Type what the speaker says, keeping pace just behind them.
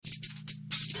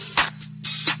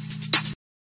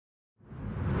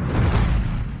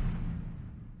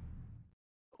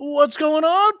What's going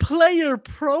on, Player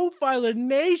Profiler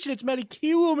Nation? It's Matty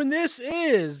Kiwoom, and this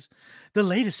is the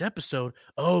latest episode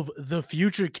of the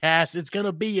Futurecast. It's going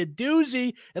to be a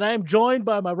doozy, and I am joined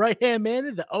by my right-hand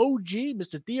man, the OG,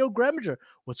 Mr. Theo Greminger.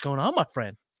 What's going on, my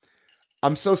friend?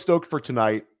 I'm so stoked for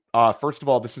tonight. First of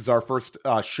all, this is our first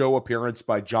show appearance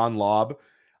by John Lobb.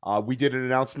 We did an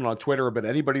announcement on Twitter, but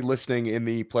anybody listening in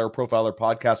the Player Profiler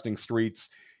podcasting streets,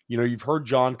 you've heard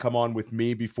John come on with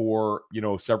me before,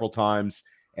 several times,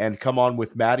 and come on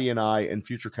with Maddie and I in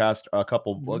Futurecast a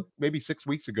couple, maybe 6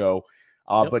 weeks ago.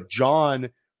 But John,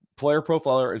 Player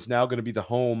Profiler, is now going to be the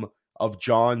home of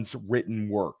John's written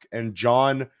work. And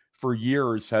John, for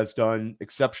years, has done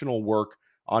exceptional work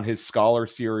on his Scholar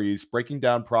series, breaking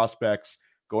down prospects,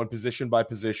 going position by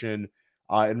position,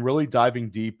 and really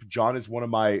diving deep. John is one of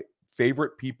my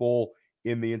favorite people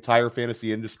in the entire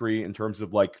fantasy industry in terms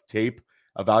of tape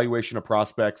evaluation of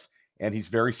prospects, and he's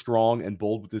very strong and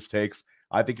bold with his takes.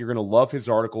 I think you're going to love his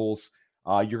articles.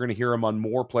 You're going to hear him on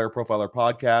more Player Profiler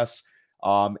podcasts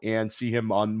and see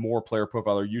him on more Player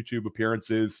Profiler YouTube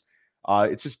appearances.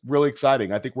 It's just really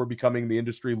exciting. I think we're becoming the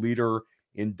industry leader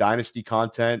in Dynasty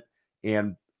content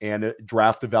and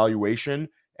draft evaluation,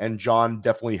 and John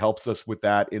definitely helps us with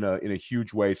that in a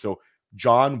huge way. So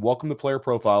John, welcome to Player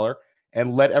Profiler,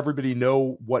 and let everybody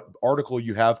know what article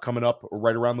you have coming up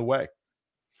right around the way.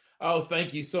 Oh,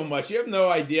 thank you so much. You have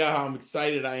no idea how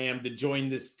excited I am to join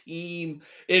this team.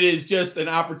 It is just an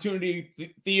opportunity.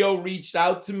 Theo reached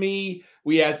out to me.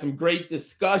 We had some great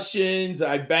discussions.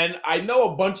 I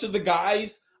know a bunch of the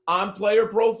guys on Player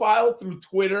Profile through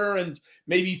Twitter and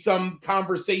maybe some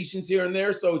conversations here and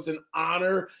there. So it's an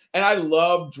honor. And I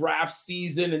love draft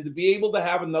season, and to be able to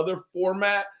have another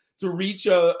format to reach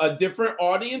a different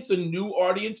audience, a new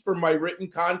audience for my written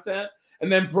content,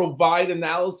 and then provide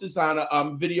analysis on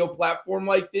a video platform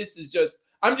like this is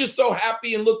I'm just so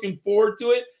happy and looking forward to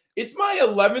it. It's my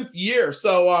 11th year.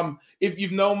 So if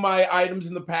you've known my items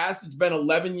in the past, it's been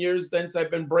 11 years since I've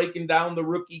been breaking down the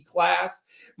rookie class.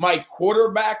 My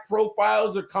quarterback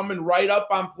profiles are coming right up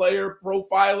on Player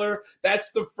Profiler.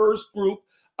 That's the first group.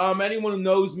 Anyone who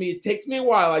knows me, it takes me a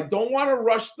while. I don't want to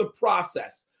rush the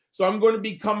process. So I'm going to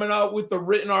be coming out with a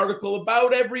written article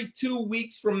about every 2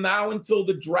 weeks from now until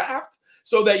the draft,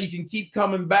 so that you can keep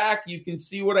coming back. You can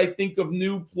see what I think of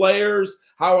new players,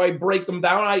 how I break them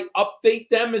down. I update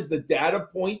them as the data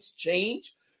points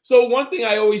change. So one thing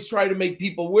I always try to make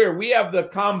people aware, we have the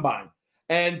combine,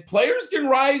 and players can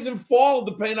rise and fall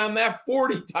depending on that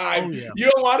 40 time. Oh, yeah. You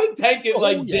don't want to tank it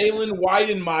Jalen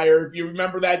Weidenmeyer, if you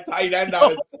remember that tight end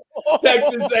out of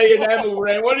Texas A&M who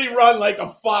ran. What did he run, like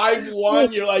a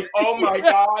 5'1"? You're like, oh my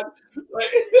God.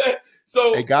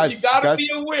 So hey guys, you got to be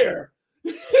aware.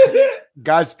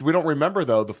 Guys, we don't remember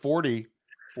though the 40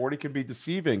 can be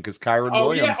deceiving because Kyron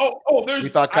Williams. There's. We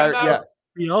thought Kyron.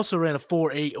 He also ran a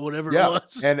 4.8 or whatever it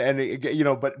was. And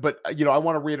but I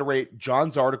want to reiterate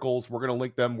John's articles. We're going to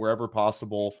link them wherever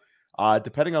possible.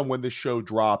 Depending on when this show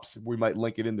drops, we might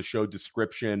link it in the show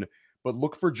description. But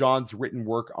look for John's written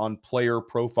work on Player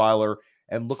Profiler,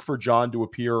 and look for John to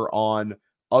appear on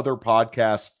other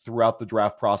podcasts throughout the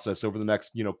draft process over the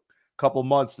next couple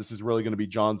months. This is really going to be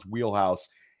John's wheelhouse.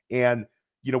 And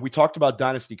we talked about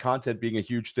Dynasty content being a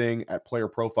huge thing at Player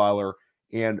Profiler,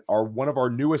 and one of our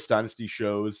newest Dynasty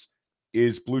shows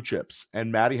is Blue Chips,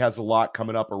 and Maddie has a lot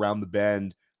coming up around the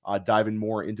bend, diving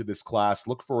more into this class.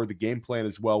 Look for the game plan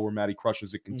as well, where Maddie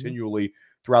crushes it continually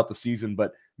throughout the season.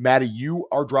 But Maddie, you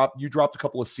dropped a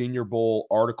couple of Senior Bowl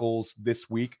articles this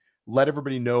week. Let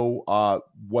everybody know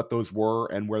what those were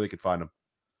and where they could find them.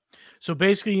 So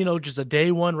basically, just a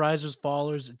day one risers,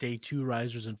 fallers, day two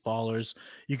risers and fallers.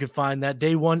 You can find that.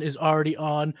 Day one is already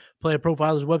on Player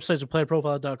Profiler's website, so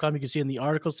playerprofiler.com. You can see in the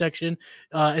article section.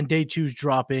 And day two is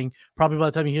dropping. Probably by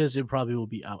the time you hear this, it probably will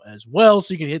be out as well.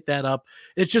 So you can hit that up.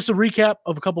 It's just a recap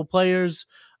of a couple players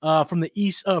from the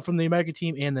East, from the American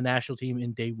team and the national team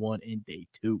in day one and day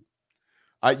two.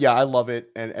 I love it.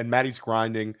 And Maddie's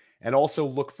grinding. And also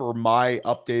look for my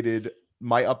updated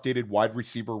wide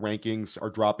receiver rankings are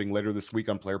dropping later this week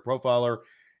on Player Profiler,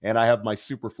 and I have my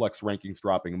super flex rankings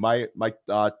dropping. My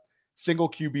single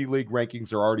QB league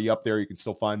rankings are already up there. You can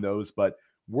still find those, but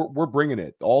we're bringing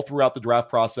it all throughout the draft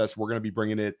process. We're going to be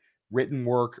bringing it: written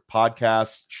work,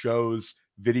 podcasts, shows,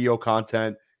 video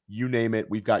content, you name it.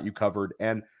 We've got you covered.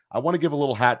 And I want to give a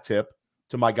little hat tip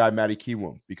to my guy Matty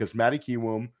Kiwoom, because Matty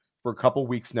Kiwoom for a couple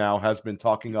weeks now has been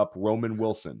talking up Roman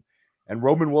Wilson, and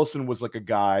Roman Wilson was like a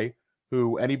guy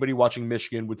who anybody watching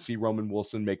Michigan would see Roman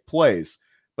Wilson make plays,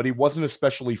 but he wasn't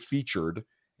especially featured,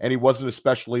 and he wasn't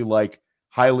especially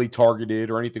highly targeted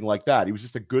or anything like that. He was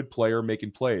just a good player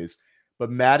making plays.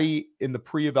 But Maddie, in the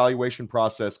pre-evaluation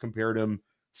process, compared him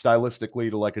stylistically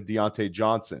to like a Deontay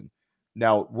Johnson.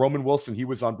 Now, Roman Wilson, he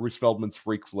was on Bruce Feldman's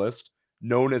freaks list,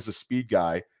 known as a speed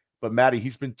guy. But Maddie,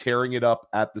 he's been tearing it up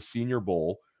at the Senior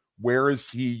Bowl. Where is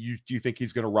he? Do you think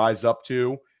he's going to rise up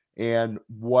to? And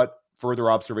what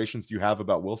further observations do you have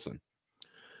about Wilson?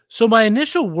 So my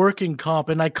initial working comp,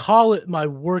 and I call it my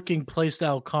working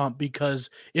playstyle comp because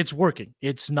it's working.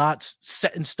 It's not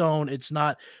set in stone. It's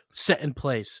not set in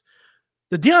place.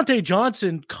 The Deontay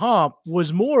Johnson comp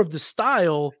was more of the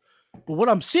style, but what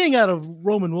I'm seeing out of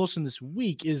Roman Wilson this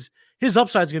week is his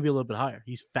upside is going to be a little bit higher.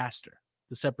 He's faster.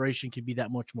 The separation can be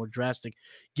that much more drastic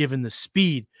given the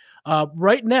speed.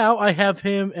 Right now, I have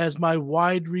him as my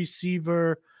wide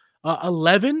receiver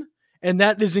 11, and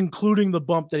that is including the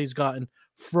bump that he's gotten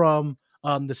from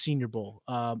the Senior Bowl.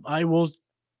 I will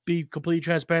be completely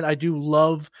transparent. I do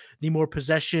love the more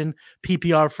possession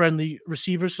PPR friendly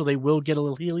receivers, so they will get a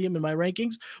little helium in my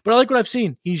rankings, but I like what I've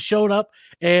seen. He's shown up,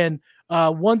 and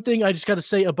one thing I just got to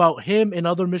say about him and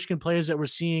other Michigan players that we're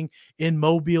seeing in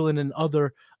Mobile and in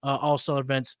other all-star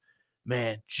events,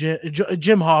 man,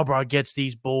 Jim Harbaugh gets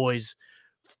these boys.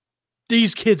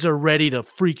 These kids are ready to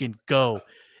freaking go.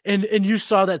 And you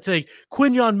saw that today.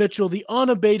 Quinyon Mitchell, the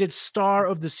unabated star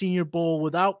of the Senior Bowl,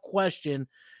 without question,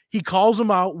 he calls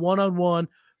him out one-on-one,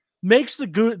 makes the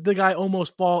guy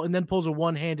almost fall, and then pulls a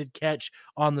one-handed catch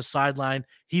on the sideline.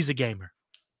 He's a gamer.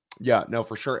 Yeah, no,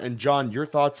 for sure. And John, your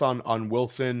thoughts on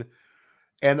Wilson.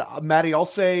 And Maddie, I'll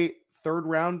say third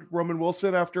round Roman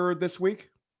Wilson after this week.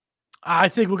 I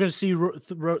think we're going to see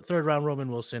third round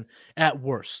Roman Wilson at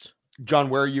worst. John,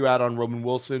 where are you at on Roman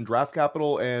Wilson draft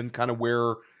capital and kind of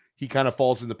where he kind of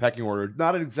falls in the pecking order?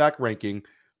 Not an exact ranking,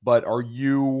 but are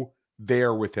you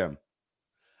there with him?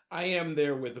 I am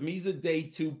there with him. He's a day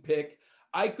 2 pick.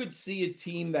 I could see a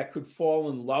team that could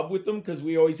fall in love with him because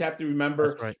we always have to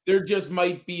remember there just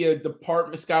might be a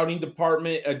scouting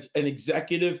department, an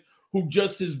executive who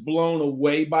just is blown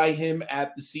away by him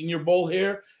at the Senior Bowl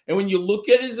here. And when you look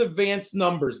at his advanced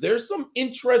numbers, there's some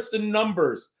interesting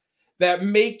numbers that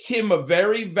make him a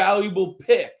very valuable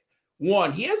pick.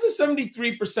 One, he has a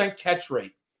 73% catch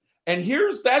rate. And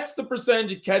that's the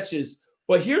percentage of catches.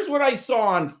 But here's what I saw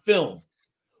on film.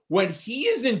 When he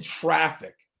is in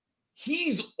traffic,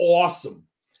 he's awesome.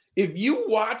 If you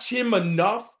watch him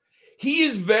enough, he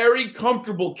is very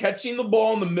comfortable catching the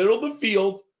ball in the middle of the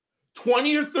field,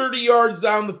 20 or 30 yards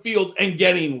down the field, and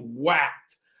getting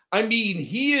whacked. I mean,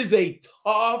 he is a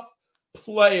tough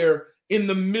player in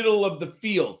the middle of the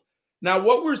field. Now,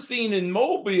 what we're seeing in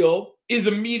Mobile is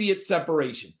immediate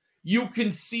separation. You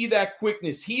can see that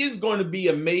quickness. He is going to be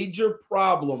a major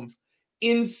problem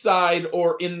inside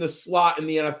or in the slot in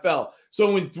the NFL.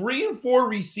 So in 3 and 4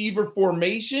 receiver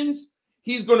formations,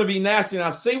 he's going to be nasty.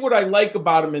 Now, say what I like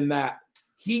about him in that.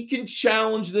 He can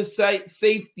challenge the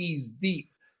safeties deep.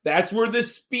 That's where the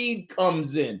speed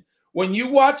comes in. When you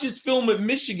watch his film at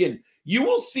Michigan, you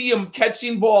will see him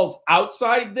catching balls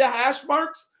outside the hash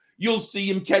marks. You'll see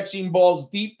him catching balls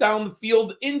deep down the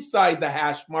field inside the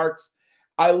hash marks.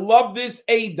 I love this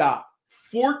ADOT,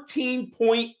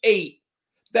 14.8.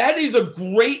 That is a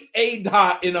great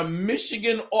ADOT in a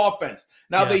Michigan offense.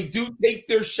 Now, they do take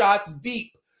their shots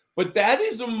deep, but that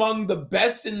is among the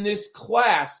best in this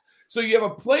class. So you have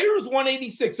a player who's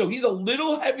 186, so he's a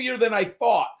little heavier than I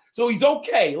thought. So he's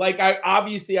okay. Like, I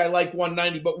like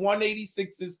 190, but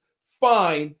 186 is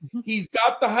fine. He's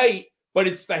got the height, but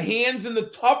it's the hands and the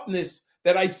toughness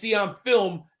that I see on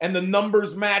film, and the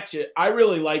numbers match it. I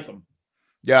really like him.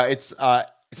 Yeah, it's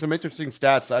some interesting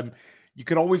stats. You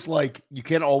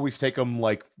can't always take them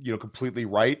completely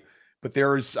right, but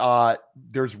there's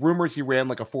rumors he ran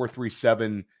like a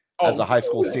 4.37 as a high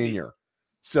school senior.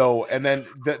 So, and then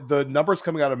the numbers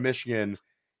coming out of Michigan,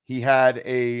 he had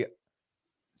a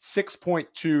 6.2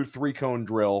 3-cone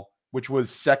drill, which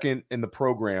was second in the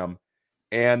program.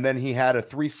 And then he had a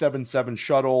 3.77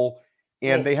 shuttle,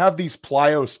 and they have these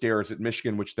plyo stairs at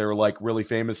Michigan, which they're like really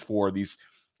famous for.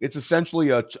 It's essentially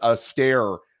a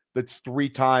stair that's three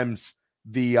times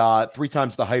the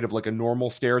height of like a normal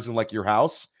stairs in like your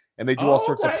house, and they do all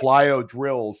sorts of plyo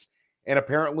drills. And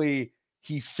apparently,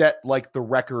 he set like the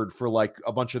record for like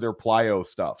a bunch of their plyo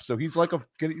stuff. So he's going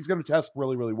to test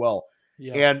really, really well.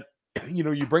 Yeah. And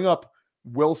you bring up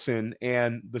Wilson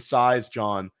and the size,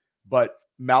 John, but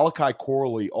Malachi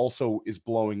Corley also is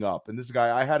blowing up. And this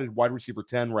guy, I had a wide receiver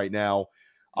 10 right now,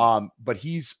 but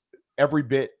he's every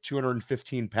bit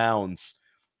 215 pounds,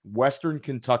 Western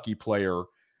Kentucky player.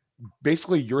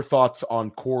 Basically, your thoughts on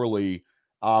Corley,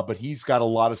 but he's got a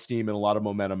lot of steam and a lot of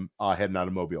momentum heading out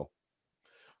of Mobile.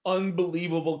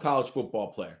 Unbelievable college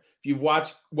football player. If you've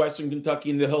watched Western Kentucky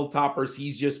and the Hilltoppers,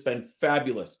 he's just been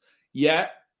fabulous.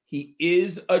 Yet, he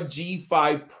is a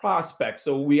G5 prospect.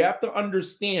 So we have to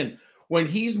understand when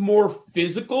he's more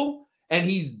physical and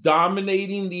he's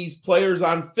dominating these players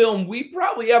on film, we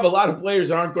probably have a lot of players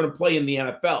that aren't going to play in the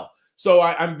NFL. So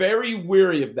I'm very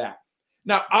weary of that.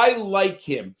 Now, I like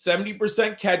him.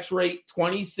 70% catch rate,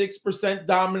 26%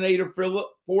 dominator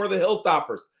for the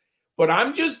Hilltoppers. But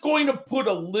I'm just going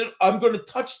to I'm going to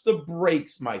touch the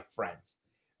brakes, my friends.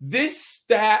 This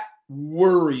stat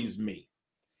worries me.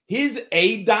 His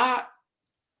ADOT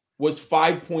was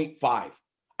 5.5.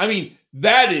 I mean,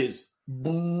 that is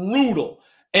brutal.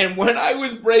 And when I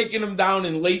was breaking him down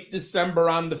in late December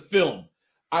on the film,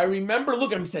 I remember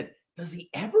looking at him and said, does he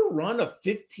ever run a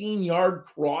 15-yard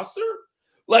crosser?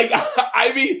 Like,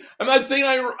 I mean, I'm not saying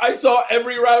I saw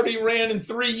every route he ran in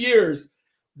 3 years,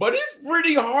 but it's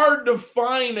pretty hard to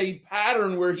find a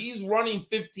pattern where he's running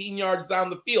 15 yards down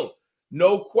the field.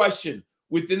 No question.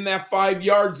 Within that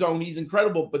 5-yard zone, he's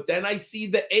incredible. But then I see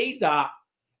the ADOT,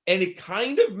 and it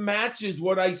kind of matches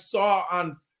what I saw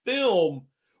on film,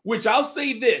 which I'll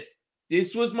say this.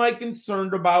 This was my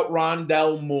concern about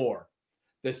Rondell Moore.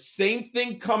 The same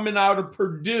thing coming out of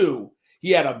Purdue. He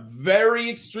had a very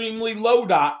extremely low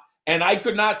dot, and I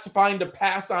could not find a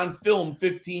pass on film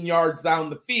 15 yards down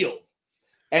the field.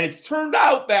 And it's turned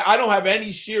out that I don't have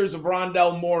any shares of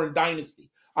Rondell Moore in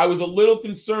Dynasty. I was a little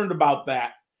concerned about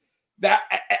that.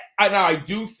 I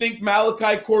do think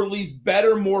Malachi Corley's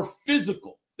better, more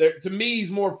physical. To me,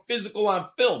 he's more physical on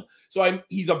film. So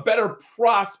he's a better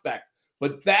prospect.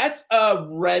 But that's a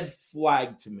red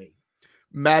flag to me.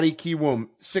 Matty Kiwoom,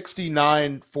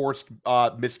 69 forced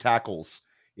missed tackles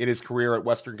in his career at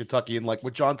Western Kentucky. And like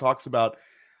what John talks about,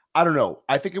 I don't know.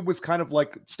 I think it was kind of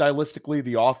like stylistically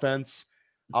the offense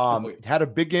had a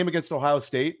big game against Ohio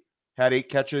State, had 8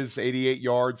 catches, 88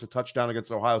 yards, a touchdown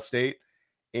against Ohio State.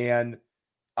 And,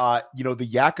 the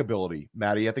yak ability,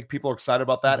 Matty, I think people are excited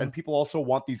about that. Mm-hmm. And people also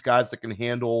want these guys that can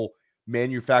handle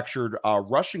manufactured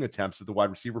rushing attempts at the wide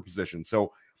receiver position.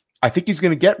 So I think he's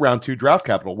going to get round 2 draft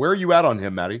capital. Where are you at on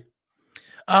him, Matty?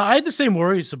 I had the same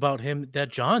worries about him that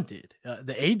John did.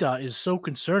 The ADOT is so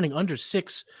concerning. Under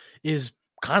 6 is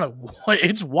kind of,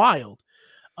 it's wild.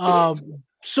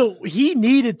 So he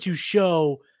needed to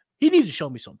show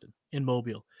me something in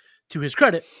Mobile. To his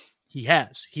credit, he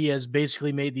has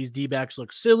basically made these D-backs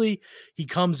look silly. He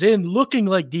comes in looking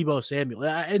like Deebo Samuel.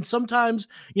 And sometimes,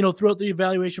 throughout the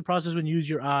evaluation process, when you use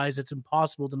your eyes, it's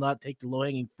impossible to not take the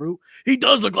low-hanging fruit. He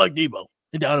does look like Deebo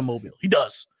down in Mobile. He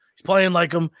does. He's playing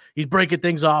like him. He's breaking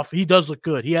things off. He does look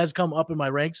good. He has come up in my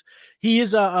ranks. He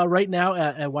is right now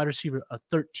at wide receiver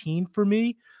 13 for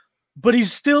me. But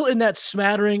he's still in that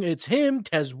smattering. It's him,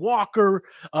 Tez Walker,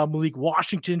 Malik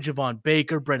Washington, Javon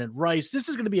Baker, Brendan Rice. This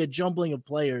is going to be a jumbling of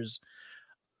players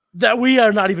that we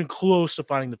are not even close to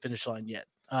finding the finish line yet.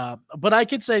 But I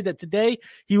could say that today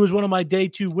he was one of my day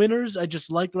 2 winners. I just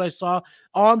liked what I saw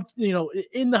on,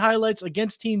 in the highlights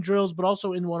against team drills, but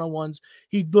also in one-on-ones.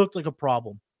 He looked like a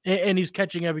problem, and he's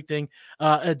catching everything.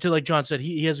 Like John said,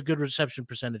 he has a good reception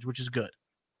percentage, which is good.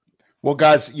 Well,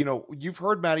 guys, you've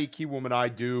heard Matty Kiwoom and I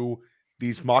do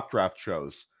these mock draft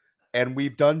shows, and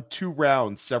we've done 2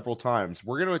 rounds several times.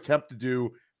 We're going to attempt to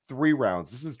do 3 rounds.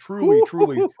 This is truly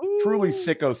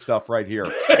sicko stuff right here.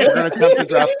 We're going to attempt to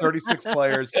draft 36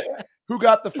 players. Who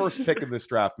got the first pick in this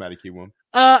draft, Matty Kiwoom?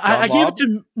 I gave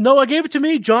it to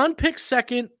me. John picked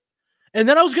second, and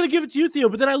then I was going to give it to you, Theo,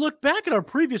 but then I looked back at our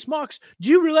previous mocks. Do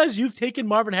you realize you've taken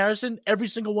Marvin Harrison every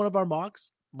single one of our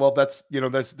mocks? Well, that's,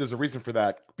 there's a reason for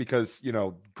that because,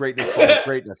 greatness follows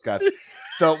greatness, guys.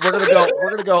 So we're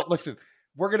going to go, listen,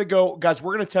 we're going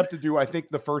to attempt to do, I think,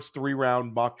 the first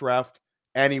 3-round mock draft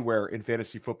anywhere in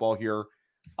fantasy football here.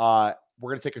 We're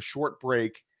going to take a short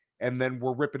break, and then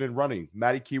we're ripping and running.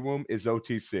 Matty Kiwoom is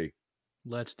OTC.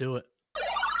 Let's do it.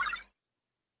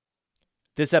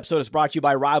 This episode is brought to you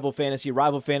by Rival Fantasy.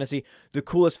 Rival Fantasy, the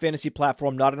coolest fantasy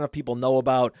platform not enough people know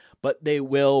about, but they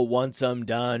will once I'm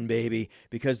done, baby,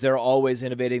 because they're always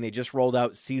innovating. They just rolled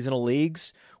out seasonal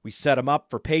leagues. We set them up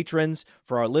for patrons,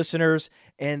 for our listeners,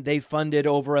 and they funded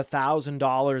over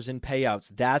 $1,000 in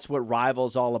payouts. That's what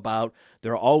Rival's all about.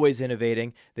 They're always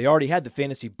innovating. They already had the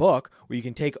fantasy book where you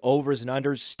can take overs and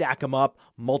unders, stack them up,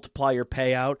 multiply your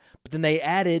payout, but then they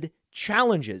added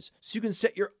challenges so you can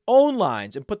set your own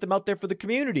lines and put them out there for the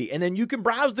community, and then you can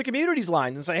browse the community's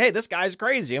lines and say, hey, this guy's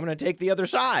crazy, I'm going to take the other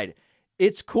side.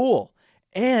 It's cool.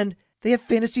 And they have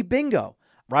fantasy bingo.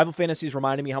 Rival Fantasy is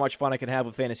reminding me how much fun I can have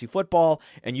with fantasy football,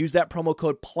 and use that promo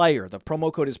code PLAYER. The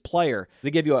promo code is PLAYER. They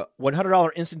give you a $100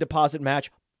 instant deposit match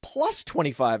plus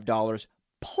 $25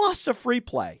 plus a free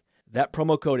play. That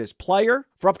promo code is PLAYER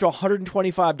for up to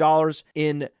 $125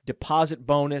 in deposit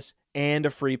bonus and a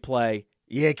free play.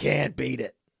 You can't beat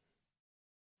it.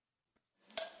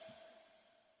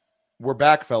 We're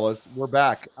back, fellas. We're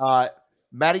back.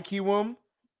 Matty Kiwoom,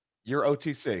 you're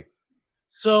OTC.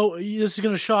 So this is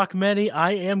going to shock many.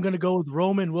 I am going to go with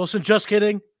Roman Wilson. Just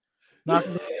kidding. Not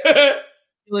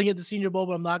feeling at the Senior Bowl,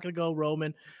 but I'm not going to go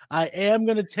Roman. I am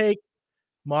going to take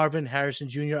Marvin Harrison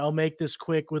Jr. I'll make this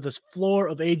quick with a floor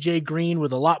of AJ Green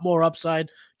with a lot more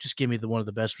upside. Just give me one of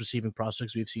the best receiving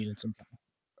prospects we've seen in some time.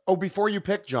 Oh, before you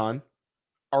pick, John,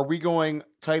 are we going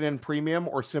tight end premium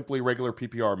or simply regular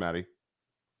PPR, Matty?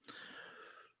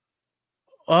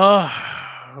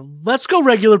 Let's go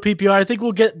regular PPR. I think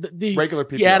we'll get the regular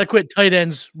PPR. The adequate tight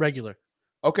ends regular.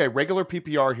 Okay, regular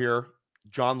PPR here.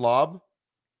 John Lobb.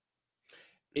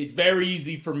 It's very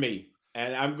easy for me,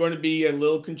 and I'm going to be a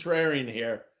little contrarian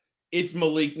here. It's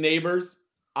Malik Neighbors.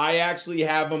 I actually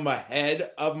have him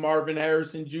ahead of Marvin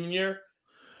Harrison Jr.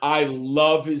 I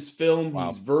love his film.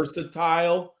 Wow. He's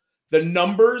versatile. The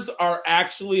numbers are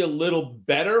actually a little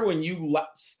better when you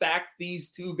stack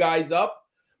these two guys up.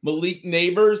 Malik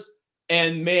Neighbors,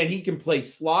 and man, he can play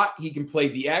slot. He can play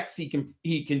the X. He can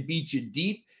beat you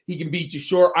deep. He can beat you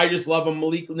short. I just love him.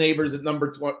 Malik Neighbors at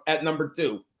number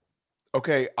 2.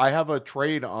 Okay, I have a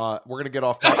trade. We're gonna get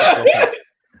off topic.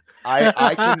 I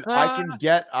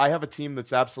have a team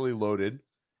that's absolutely loaded,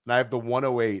 and I have the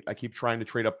 108. I keep trying to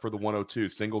trade up for the 102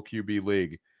 single QB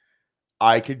league.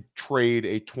 I could trade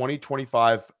a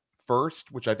 2025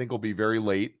 first, which I think will be very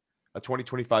late, a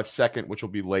 2025 second, which will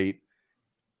be late,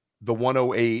 the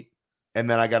 108, and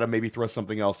then I got to maybe throw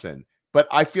something else in. But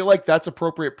I feel like that's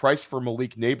appropriate price for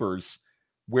Malik Neighbors.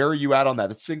 Where are you at on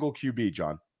that? It's single QB,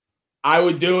 John. I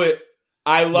would do it.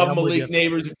 I love Malik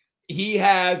Neighbors. He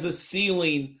has a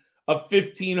ceiling of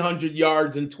 1,500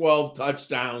 yards and 12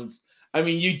 touchdowns. I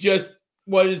mean,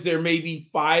 what is there, maybe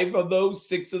 5 of those,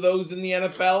 6 of those in the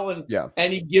NFL in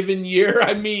any given year?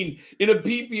 I mean, in a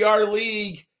PPR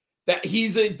league, that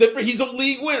he's a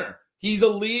league winner. He's a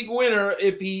league winner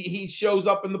if he shows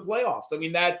up in the playoffs. I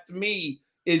mean, that to me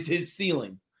is his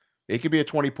ceiling. He could be a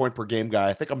 20-point per game guy.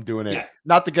 I think I'm doing it. Yes.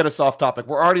 Not to get us off topic.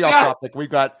 We're already off topic. We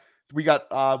got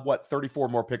 34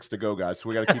 more picks to go, guys. So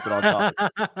we got to keep it on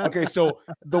topic. Okay, so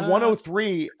the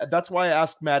 103, that's why I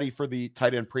asked Matty for the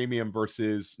tight end premium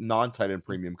versus non-tight end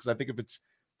premium, because I think if it's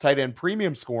tight end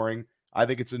premium scoring, I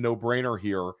think it's a no-brainer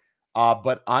here.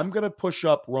 But I'm going to push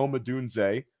up Rome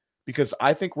Odunze because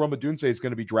I think Rome Odunze is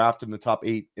going to be drafted in the top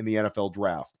 8 in the NFL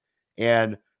draft.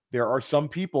 And there are some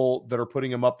people that are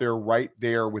putting him up there right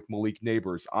there with Malik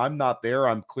Neighbors. I'm not there.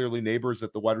 I'm clearly Neighbors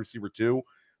at the wide receiver 2.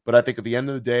 But I think at the end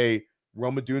of the day,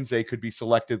 Rome Odunze could be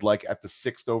selected like at the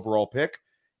 6th overall pick,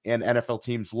 and NFL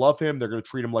teams love him. They're going to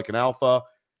treat him like an alpha.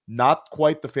 Not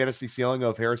quite the fantasy ceiling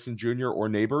of Harrison Jr. or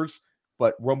Neighbors,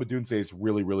 but Rome Odunze is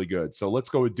really, really good. So let's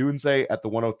go with Odunze at the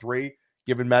 103,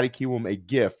 giving Matty Kiwoom a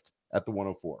gift at the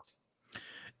 104.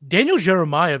 Daniel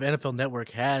Jeremiah of NFL Network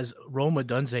has Rome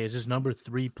Odunze as his number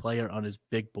 3 player on his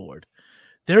big board.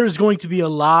 There is going to be a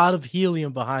lot of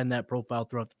helium behind that profile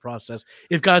throughout the process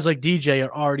if guys like DJ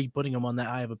are already putting him on that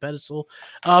high of a pedestal.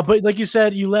 But like you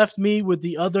said, you left me with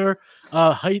the other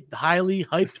highly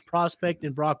hyped prospect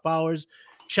in Brock Bowers.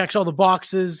 Checks all the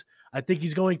boxes. I think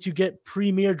he's going to get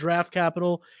premier draft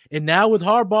capital. And now with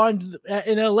Harbaugh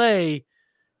in LA,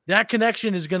 that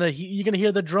connection is you're going to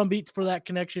hear the drum beat for that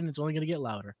connection. It's only going to get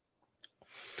louder.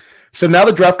 So now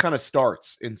the draft kind of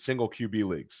starts in single QB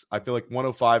leagues. I feel like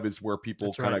 105 is where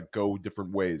people kind of go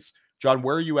different ways. John,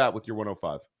 where are you at with your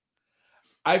 105?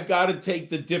 I've got to take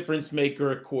the difference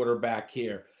maker at quarterback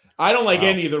here. I don't like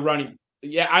any of the running.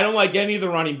 Yeah, I don't like any of the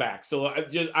running backs. So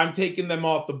I'm taking them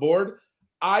off the board.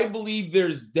 I believe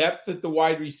there's depth at the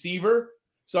wide receiver.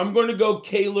 So I'm going to go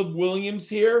Caleb Williams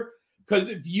here because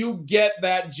if you get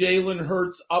that Jalen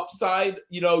Hurts upside,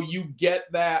 you get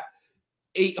that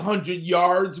 800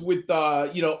 yards with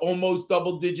almost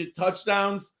double-digit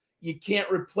touchdowns. You can't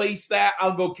replace that.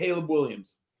 I'll go Caleb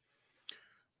Williams.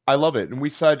 I love it. And we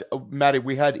said, Matty,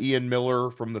 we had Ian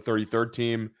Miller from the 33rd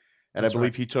team, and I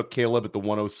believe he took Caleb at the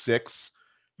 106.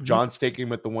 Mm-hmm. John's taking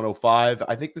him at the 105.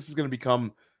 I think this is going to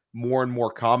become more and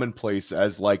more commonplace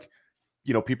as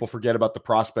people forget about the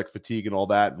prospect fatigue and all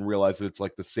that and realize that it's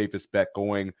like the safest bet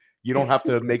going. You don't have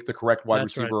to make the correct wide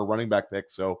receiver or running back pick.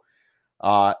 So,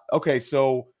 okay,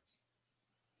 so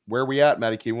where are we at,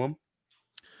 Matty Kiwoom?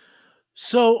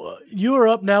 So you are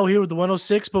up now here with the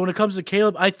 106, but when it comes to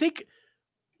Caleb, I think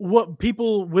what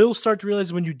people will start to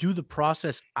realize when you do the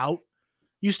process out,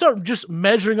 you start just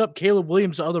measuring up Caleb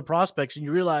Williams to other prospects, and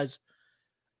you realize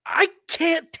I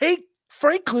can't take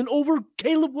Franklin over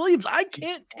Caleb Williams. I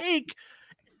can't take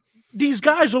these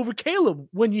guys over Caleb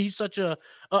when he's such a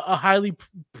highly,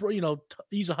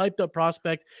 he's a hyped up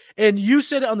prospect. And you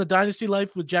said it on the Dynasty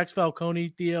Life with Jax Falcone,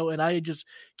 Theo, and I just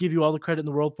give you all the credit in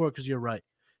the world for it because you're right.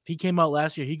 If he came out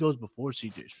last year, he goes before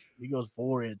CJ. He goes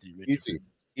for Anthony Richardson.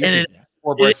 Easy. And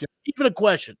it even a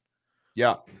question.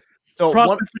 Yeah. So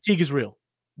prospect fatigue is real.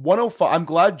 105. I'm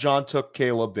glad John took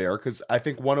Caleb there because I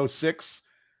think 106,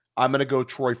 I'm going to go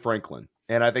Troy Franklin.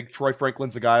 And I think Troy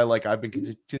Franklin's a guy like I've been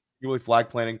continually flag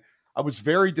planting. I was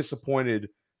very disappointed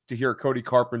to hear Cody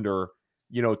Carpenter,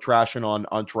 trashing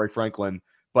on Troy Franklin.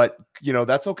 But,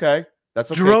 that's okay. That's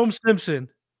okay. Jerome Simpson.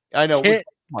 I know.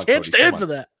 Can't stand for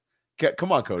that.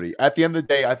 Come on, Cody. At the end of the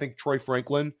day, I think Troy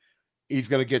Franklin, he's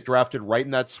going to get drafted right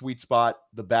in that sweet spot,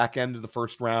 the back end of the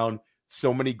first round.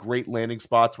 So many great landing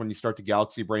spots when you start to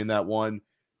galaxy brain that one.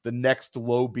 The next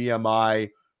low BMI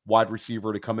wide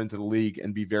receiver to come into the league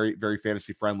and be very, very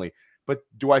fantasy friendly. But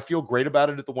do I feel great about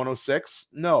it at the 106?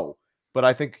 No. But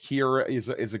I think here is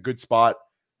a good spot.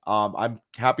 I'm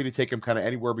happy to take him kind of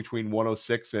anywhere between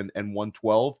 106 and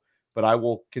 112. But I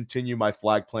will continue my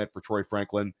flag plant for Troy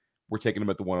Franklin. We're taking him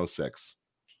at the 106.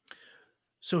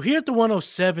 So here at the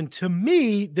 107, to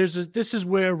me, this is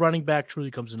where running back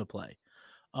truly comes into play.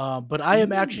 But I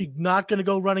am actually not going to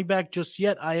go running back just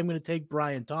yet. I am going to take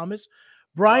Brian Thomas.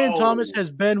 Brian Thomas has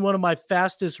been one of my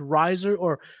fastest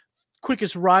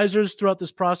quickest risers throughout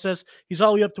this process. He's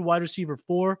all the way up to wide receiver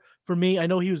 4 for me. I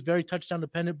know he was very touchdown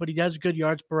dependent, but he has a good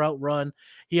yards per out run.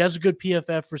 He has a good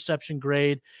PFF reception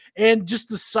grade, and just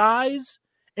the size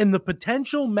and the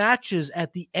potential matches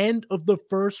at the end of the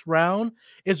first round.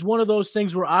 It's one of those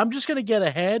things where I'm just going to get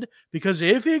ahead because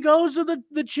if he goes to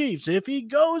the Chiefs, if he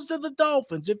goes to the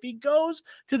Dolphins, if he goes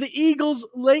to the Eagles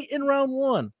late in round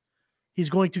 1, he's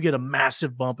going to get a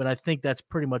massive bump. And I think that's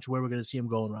pretty much where we're going to see him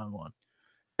go in round 1.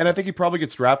 And I think he probably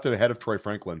gets drafted ahead of Troy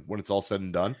Franklin when it's all said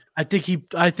and done. I think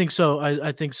so.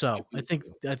 I think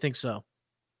so.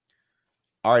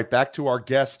 All right, back to our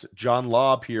guest, John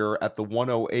Lobb, here at the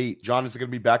 108. John, is it going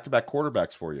to be back-to-back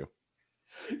quarterbacks for you?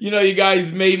 You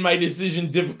guys made my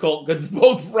decision difficult because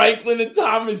both Franklin and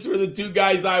Thomas were the two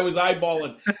guys I was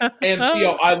eyeballing. And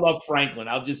Theo, I love Franklin.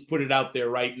 I'll just put it out there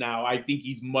right now. I think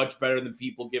he's much better than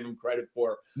people give him credit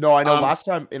for. No, I know. Last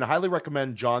time, and I highly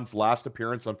recommend John's last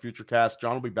appearance on Futurecast.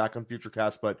 John will be back on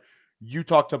Futurecast, but you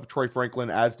talked up Troy Franklin,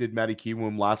 as did Matty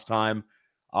Kiwoom last time.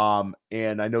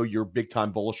 And I know you're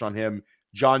big-time bullish on him.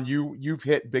 John, you've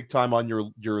hit big time on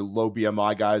your low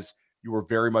BMI guys. You were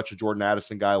very much a Jordan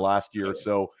Addison guy last year.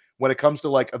 So when it comes to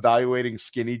like evaluating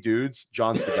skinny dudes,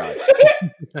 John's the guy.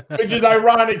 Which is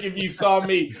ironic if you saw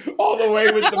me all the way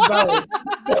with the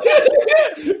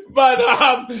belly. But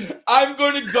I'm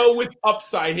going to go with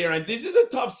upside here. And this is a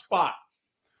tough spot.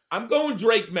 I'm going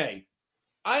Drake May.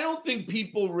 I don't think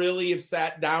people really have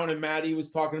sat down, and Matty was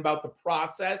talking about the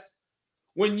process.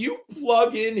 When you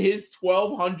plug in his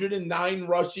 1,209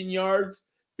 rushing yards,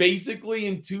 basically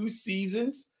in 2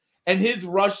 seasons, and his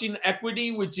rushing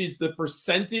equity, which is the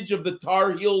percentage of the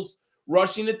Tar Heels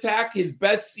rushing attack, his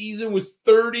best season was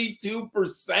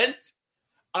 32%.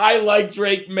 I like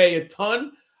Drake May a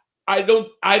ton. I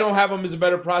don't have him as a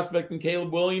better prospect than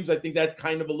Caleb Williams. I think that's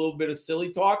kind of a little bit of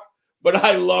silly talk, but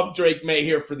I love Drake May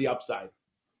here for the upside.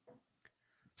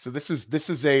 So this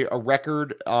is a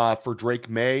record for Drake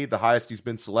May, the highest he's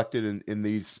been selected in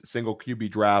these single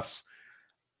QB drafts.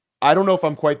 I don't know if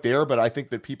I'm quite there, but I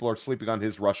think that people are sleeping on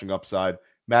his rushing upside.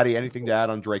 Matty, anything to add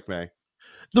on Drake May?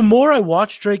 The more I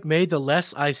watch Drake May, the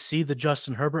less I see the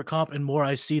Justin Herbert comp and more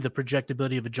I see the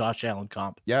projectability of a Josh Allen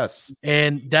comp. Yes.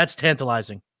 And that's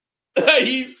tantalizing.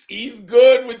 He's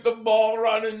good with the ball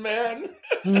running, man.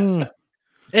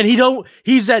 And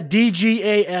he's that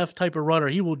DGAF type of runner.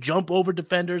 He will jump over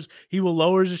defenders. He will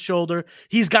lower his shoulder.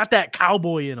 He's got that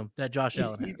cowboy in him that Josh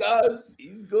Allen has. He does.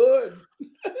 He's good.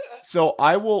 So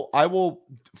I will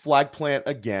flag plant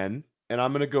again, and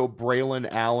I'm going to go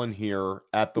Braylon Allen here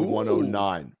at the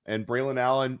 109. And Braylon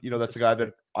Allen, that's a guy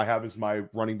that I have as my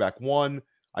running back 1.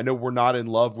 I know we're not in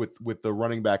love with the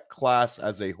running back class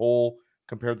as a whole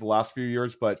compared to the last few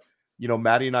years, but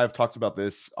Matty and I have talked about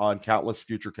this on countless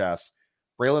Futurecasts.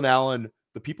 Braylon Allen,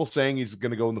 the people saying he's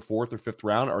going to go in the 4th or 5th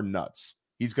round are nuts.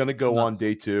 He's going to go on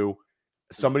day 2.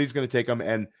 Somebody's going to take him.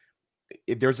 And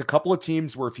there's a couple of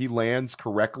teams where if he lands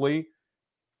correctly,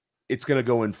 it's going to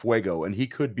go in fuego, and he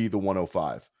could be the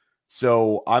 105.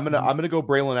 So I'm going to go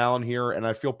Braylon Allen here, and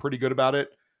I feel pretty good about it.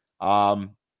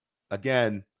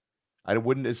 Again, I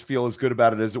wouldn't feel as good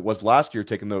about it as it was last year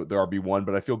taking the RB1,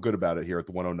 but I feel good about it here at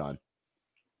the 109.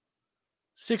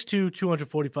 6'2",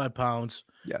 245 pounds.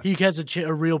 Yeah. He has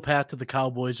a real path to the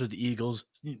Cowboys or the Eagles.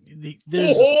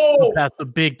 There's a path to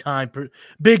big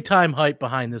time hype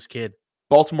behind this kid.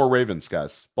 Baltimore Ravens,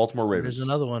 guys. Baltimore Ravens. There's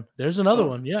another one. There's another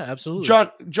one. Yeah, absolutely.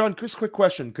 John, just a quick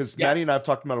question, because Maddie and I have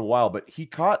talked about it a while, but he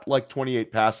caught like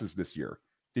 28 passes this year.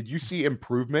 Did you see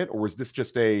improvement, or was this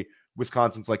just a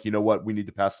Wisconsin's like, you know what, we need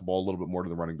to pass the ball a little bit more to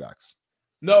the running backs?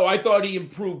 No, I thought he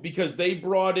improved because they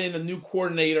brought in a new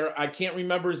coordinator. I can't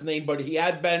remember his name, but he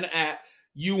had been at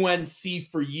UNC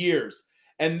for years.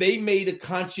 And they made a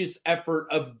conscious effort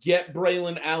of get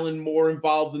Braylon Allen more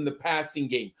involved in the passing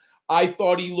game. I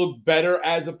thought he looked better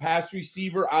as a pass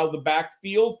receiver out of the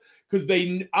backfield because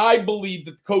I believe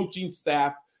that the coaching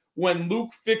staff, when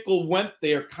Luke Fickell went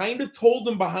there, kind of told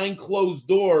him behind closed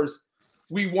doors,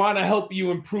 we want to help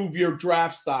you improve your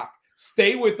draft stock.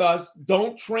 Stay with us.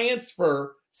 Don't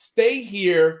transfer. Stay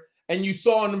here. And you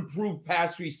saw an improved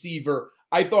pass receiver.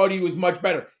 I thought he was much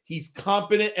better. He's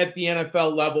competent at the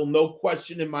NFL level. No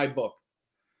question in my book.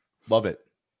 Love it.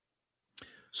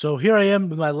 So here I am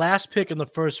with my last pick in the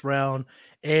first round.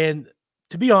 And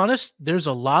to be honest, there's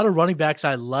a lot of running backs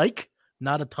I like,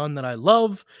 not a ton that I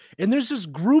love. And there's this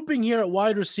grouping here at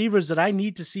wide receivers that I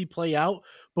need to see play out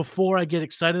before I get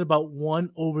excited about one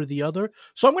over the other.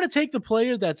 So I'm going to take the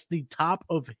player that's the top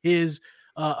of his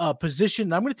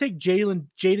position. I'm going to take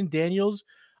Jaden Daniels.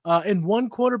 And one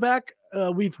quarterback,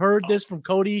 we've heard this from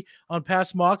Cody on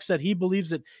past mocks that he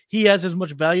believes that he has as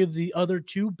much value as the other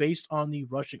two based on the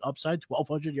rushing upside,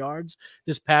 1,200 yards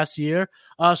this past year.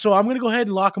 So I'm going to go ahead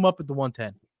and lock him up at the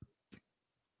 110.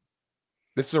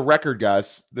 This is a record,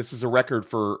 guys. This is a record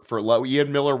for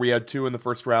Ian Miller. We had 2 in the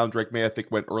first round. Drake May, I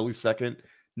think, went early second.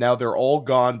 Now they're all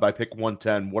gone by pick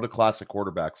 110. What a class of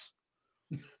quarterbacks.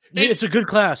 It's a good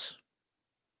class.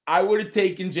 I would have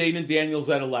taken Jaden Daniels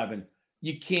at 11.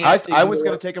 You can't. I was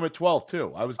going to take him at 12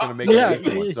 too. I was going to make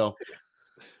it one, so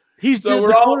he's the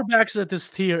quarterbacks at this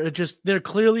tier. They're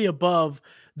clearly above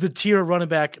the tier running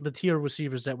back, the tier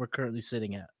receivers that we're currently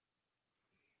sitting at.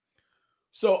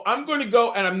 So I'm going to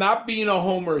go, and I'm not being a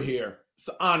homer here.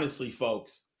 So honestly,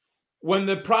 folks, when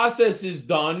the process is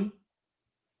done,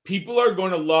 people are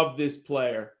going to love this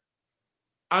player.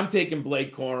 I'm taking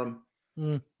Blake Corum.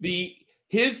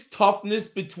 His toughness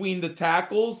between the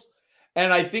tackles.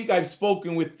 And I think I've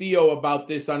spoken with Theo about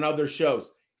this on other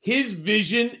shows. His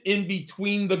vision in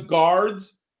between the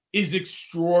guards is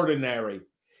extraordinary.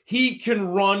 He can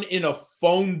run in a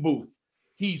phone booth.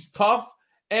 He's tough.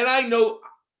 And I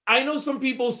know some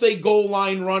people say goal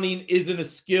line running isn't a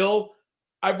skill.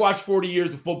 I've watched 40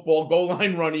 years of football. Goal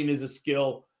line running is a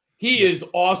skill. He is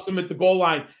awesome at the goal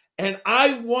line. And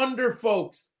I wonder,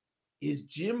 folks, is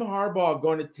Jim Harbaugh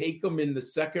going to take him in the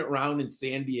second round in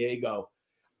San Diego?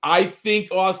 I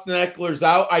think Austin Eckler's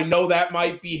out. I know that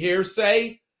might be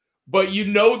hearsay, but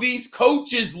these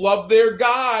coaches love their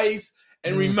guys.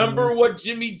 And remember what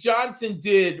Jimmy Johnson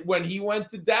did when he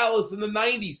went to Dallas in the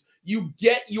 90s. You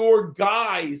get your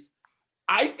guys.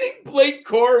 I think Blake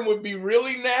Corum would be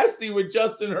really nasty with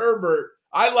Justin Herbert.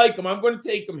 I like him. I'm going to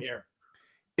take him here.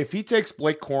 If he takes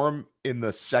Blake Corum in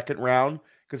the second round,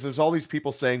 because there's all these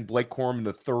people saying Blake Corum in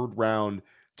the third round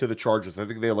to the Chargers. I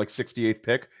think they have like 68th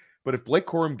pick. But if Blake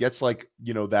Corum gets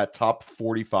that top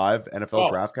 45 NFL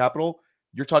draft capital,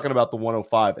 you're talking about the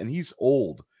 105, and he's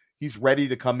old. He's ready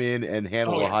to come in and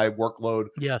handle a high workload.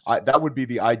 Yes. That would be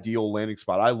the ideal landing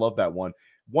spot. I love that one.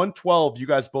 112, you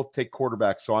guys both take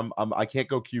quarterbacks, so I can't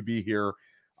go QB here.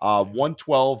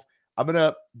 112, I'm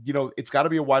gonna, it's got to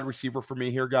be a wide receiver for me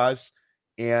here, guys,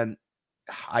 and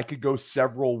I could go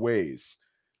several ways,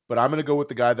 but I'm gonna go with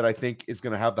the guy that I think is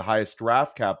gonna have the highest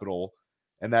draft capital,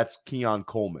 and that's Keon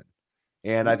Coleman.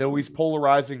 And I know he's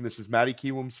polarizing. This is Matty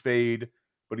Kiwoom's fade,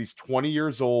 but he's 20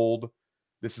 years old.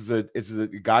 This is a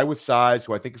guy with size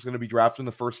who I think is going to be drafted in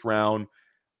the first round.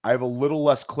 I have a little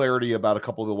less clarity about a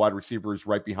couple of the wide receivers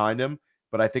right behind him,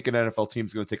 but I think an NFL team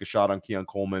is going to take a shot on Keon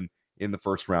Coleman in the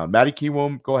first round. Matty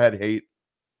Kiwoom, go ahead, hate.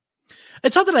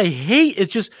 It's not that I hate.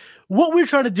 It's just what we're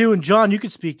trying to do, and John, you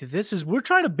could speak to this, is we're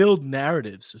trying to build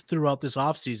narratives throughout this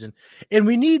offseason, and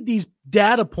we need these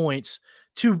data points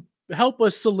to help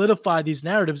us solidify these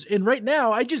narratives. And right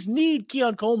now, I just need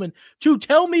Keon Coleman to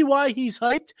tell me why he's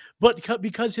hyped, but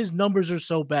because his numbers are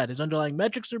so bad. His underlying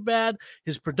metrics are bad.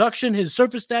 His production, his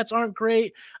surface stats aren't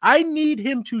great. I need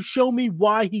him to show me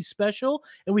why he's special,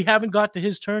 and we haven't got to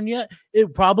his turn yet.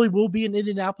 It probably will be in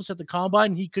Indianapolis at the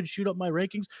Combine. He could shoot up my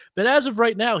rankings. But as of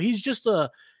right now, he's a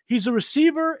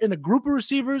receiver in a group of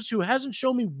receivers who hasn't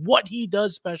shown me what he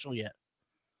does special yet.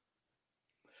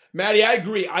 Matty, I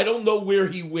agree. I don't know where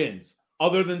he wins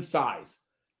other than size.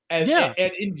 And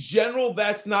in general,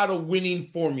 that's not a winning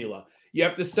formula. You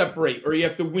have to separate or you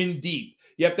have to win deep.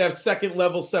 You have to have second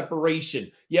level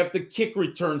separation. You have to kick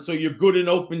return so you're good in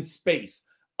open space.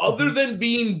 Other than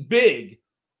being big,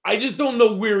 I just don't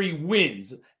know where he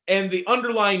wins. And the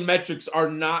underlying metrics are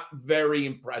not very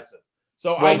impressive.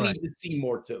 So I need to see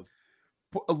more too.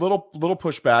 A little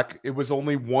pushback. It was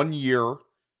only 1 year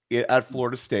at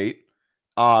Florida State.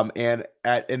 And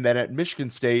then at Michigan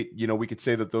State, we could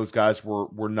say that those guys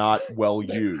were not well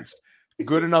used.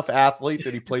 Good enough athlete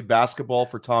that he played basketball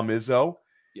for Tom Izzo.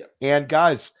 Yeah. And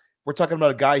guys, we're talking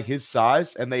about a guy his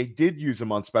size, and they did use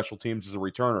him on special teams as a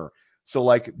returner. So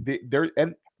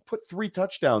and put 3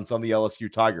 touchdowns on the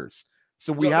LSU Tigers.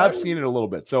 So we have seen it a little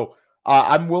bit. So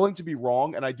I'm willing to be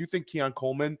wrong, and I do think Keon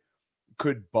Coleman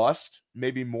could bust,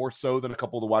 maybe more so than a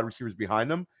couple of the wide receivers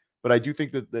behind him. But I do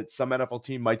think that some NFL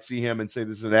team might see him and say,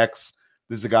 this is an X.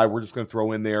 This is a guy we're just going to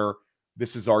throw in there.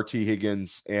 This is RT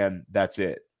Higgins, and that's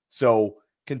it. So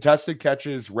contested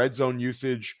catches, red zone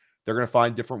usage, they're going to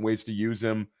find different ways to use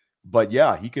him. But,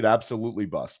 yeah, he could absolutely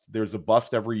bust. There's a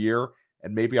bust every year,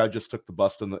 and maybe I just took the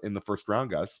bust in the first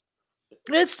round, guys.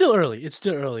 It's still early.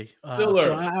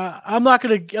 So I'm not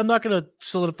gonna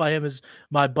solidify him as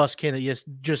my bust candidate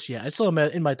just yet. I still am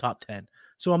in my top 10,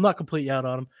 so I'm not completely out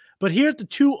on him. But here at the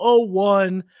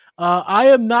 201, I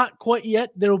am not quite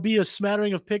yet. There will be a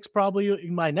smattering of picks probably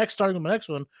in my next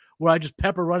one where I just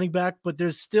pepper running back. But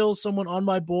there's still someone on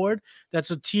my board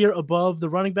that's a tier above the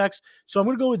running backs. So I'm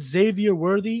gonna go with Xavier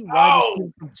Worthy, wide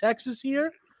receiver from Texas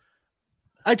here.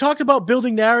 I talked about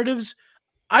building narratives.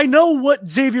 I know what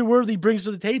Xavier Worthy brings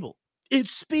to the table.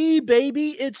 It's speed,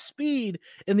 baby. It's speed.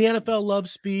 And the NFL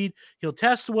loves speed. He'll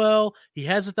test well. He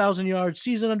has 1,000-yard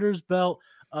season under his belt.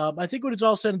 I think when it's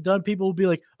all said and done, people will be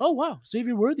like, oh, wow,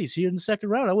 Xavier Worthy's here in the second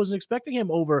round. I wasn't expecting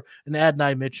him over an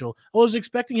Adonai Mitchell. I was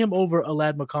expecting him over a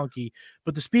Lad McConkey.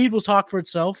 But the speed will talk for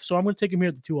itself, so I'm going to take him here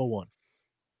at the 201.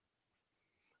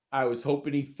 I was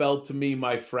hoping he fell to me,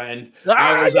 my friend.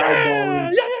 I was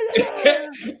eyeballing.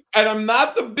 And I'm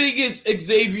not the biggest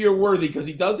Xavier Worthy because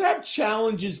he does have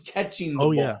challenges catching the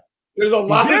ball. Yeah. There's a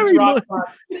lot of drop.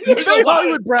 There's very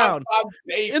Hollywood Brown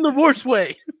in the worst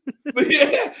way.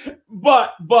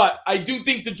 But I do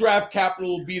think the draft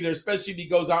capital will be there, especially if he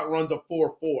goes out and runs a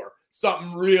 4.4,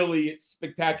 something really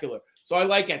spectacular. So I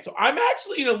like it. So I'm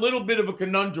actually in a little bit of a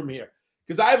conundrum here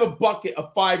because I have a bucket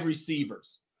of 5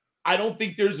 receivers. I don't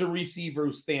think there's a receiver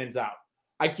who stands out.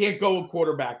 I can't go a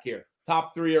quarterback here.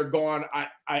 Top 3 are gone.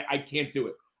 I can't do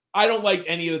it. I don't like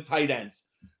any of the tight ends.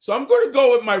 So I'm going to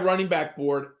go with my running back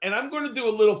board, and I'm going to do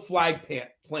a little flag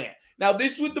plant. Now,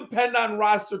 this would depend on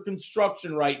roster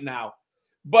construction right now,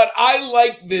 but I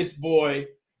like this boy,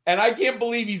 and I can't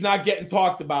believe he's not getting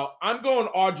talked about. I'm going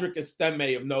Audric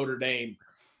Estime of Notre Dame.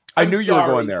 I knew you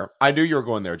were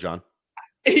going there, John.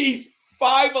 He's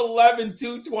 5'11",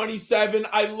 227.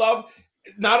 I love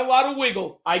not a lot of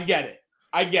wiggle. I get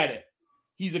it.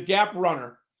 He's a gap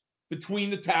runner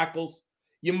between the tackles.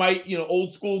 You might,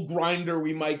 old school grinder,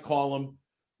 we might call him.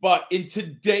 But in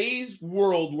today's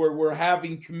world where we're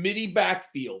having committee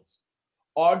backfields,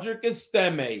 Audric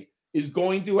Estime is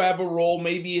going to have a role.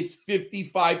 Maybe it's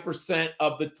 55%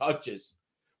 of the touches,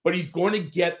 but he's going to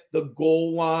get the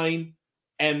goal line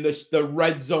and the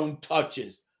red zone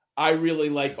touches. I really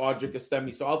like Audric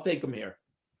Estime, so I'll take him here.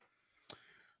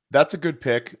 That's a good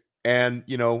pick. And,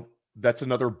 that's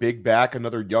another big back,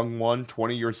 another young one,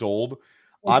 20 years old.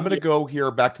 I'm going to go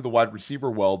here back to the wide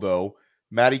receiver though.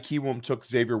 Matty Kiwoom took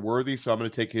Xavier Worthy, so I'm going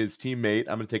to take his teammate.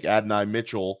 I'm going to take Adonai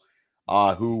Mitchell,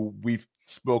 who we've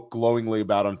spoke glowingly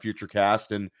about on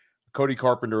Futurecast, and Cody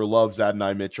Carpenter loves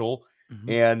Adonai Mitchell. Mm-hmm.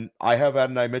 And I have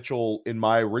Adonai Mitchell in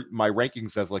my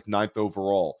rankings as like 9th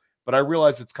overall. But I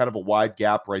realize it's kind of a wide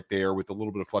gap right there with a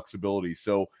little bit of flexibility.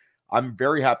 So I'm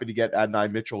very happy to get Adonai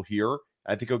Mitchell here.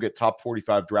 I think he'll get top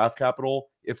 45 draft capital,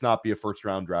 if not be a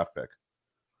first-round draft pick.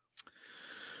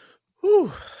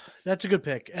 Whew, that's a good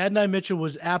pick. Adonai Mitchell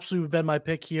would absolutely have been my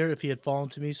pick here if he had fallen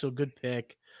to me, so good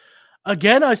pick.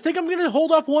 Again, I think I'm going to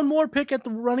hold off one more pick at the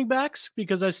running backs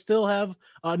because I still have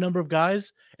a number of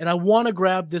guys, and I want to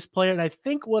grab this player, and I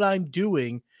think what I'm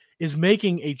doing is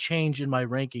making a change in my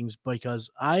rankings because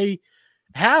I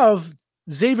have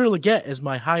Xavier Legette as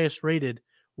my highest-rated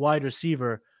wide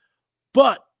receiver,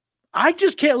 but I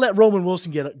just can't let Roman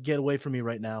Wilson get away from me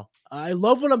right now. I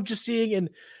love what I'm just seeing, and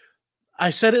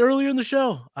I said it earlier in the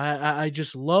show. I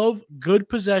just love good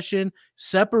possession,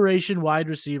 separation, wide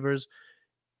receivers.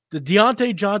 The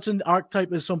Deontay Johnson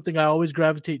archetype is something I always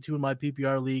gravitate to in my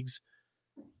PPR leagues.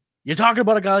 You're talking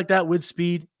about a guy like that with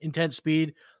speed, intense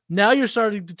speed. Now you're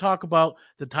starting to talk about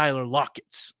the Tyler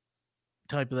Lockett's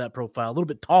type of that profile, a little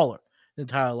bit taller than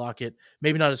Tyler Lockett.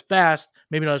 Maybe not as fast,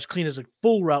 maybe not as clean as a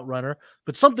full route runner,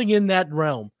 but something in that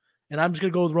realm. And I'm just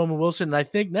going to go with Roman Wilson. And I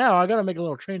think now I got to make a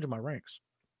little change in my ranks.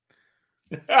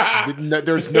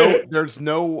 There's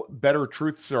no better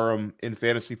truth serum in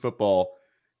fantasy football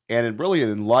and really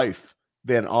in life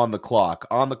than on the clock.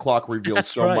 On the clock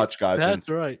reveals much, guys. That's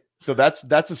right. So that's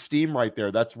a steam right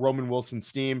there. That's Roman Wilson's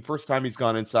steam. First time he's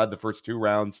gone inside the first 2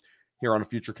 rounds here on a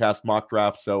Futurecast mock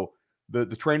draft. So the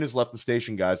train has left the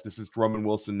station, guys. This is Roman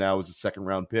Wilson now as a 2nd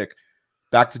round pick.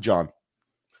 Back to John.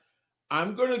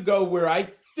 I'm going to go where I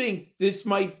think this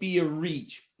might be a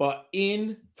reach, but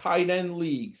in tight end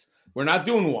leagues, we're not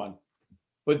doing one,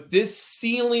 but this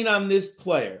ceiling on this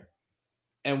player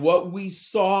and what we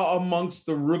saw amongst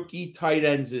the rookie tight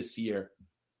ends this year,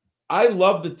 I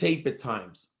love the tape at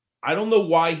times. I don't know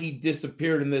why he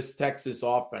disappeared in this Texas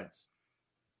offense.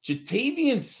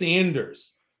 Ja'Tavion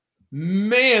Sanders,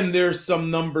 man, there's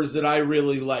some numbers that I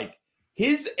really like.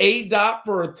 His ADOT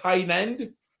for a tight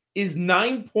end is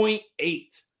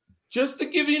 9.8. Just to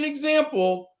give you an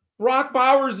example, Brock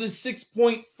Bowers is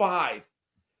 6.5.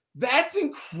 That's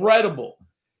incredible.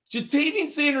 Ja'Tavion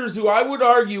Sanders, who I would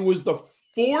argue was the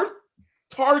 4th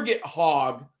target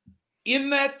hog in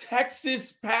that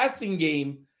Texas passing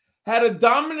game, had a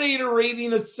dominator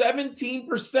rating of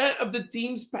 17% of the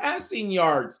team's passing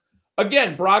yards.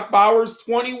 Again, Brock Bowers,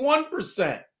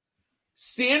 21%.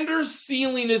 Sanders'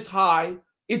 ceiling is high.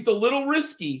 It's a little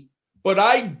risky, but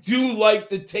I do like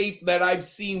the tape that I've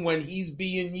seen when he's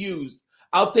being used.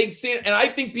 I'll take Sanders, and I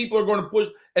think people are going to push,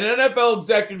 an NFL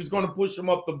executive is going to push him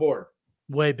up the board.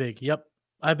 Way big. Yep.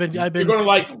 I've been You're going to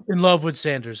like him. In love with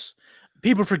Sanders.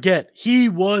 People forget he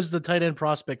was the tight end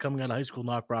prospect coming out of high school,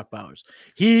 not Brock Bowers.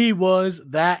 He was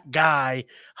that guy,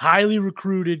 highly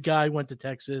recruited guy, went to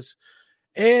Texas.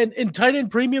 And in tight end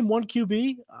premium, 1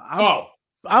 QB,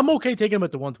 I'm okay taking him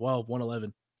at the 112,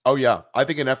 111. Oh, yeah. I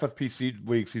think in FFPC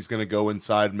leagues, he's going to go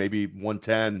inside maybe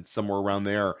 110, somewhere around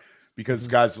there. Because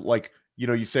guys like,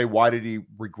 you say, why did he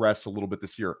regress a little bit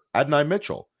this year? Adonai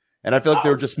Mitchell. And I feel like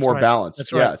they're just more balanced.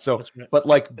 That's right. Yeah. So,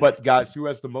 right. but guys, who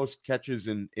has the most catches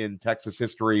in Texas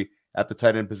history at the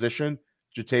tight end position?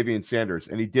 Ja'Tavion Sanders.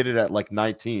 And he did it at like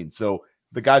 19. So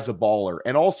the guy's a baller.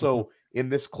 And also in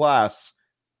this class,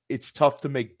 it's tough to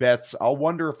make bets. I'll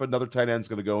wonder if another tight end is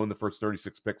going to go in the first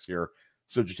 36 picks here.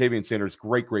 So Ja'Tavion Sanders,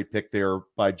 great pick there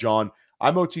by John.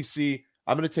 I'm OTC.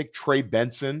 I'm going to take Trey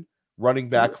Benson, running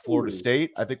back, Florida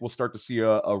State. I think we'll start to see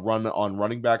a run on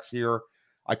running backs here.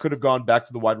 I could have gone back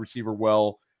to the wide receiver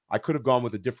well. I could have gone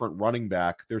with a different running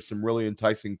back. There's some really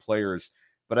enticing players.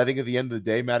 But I think at the end of the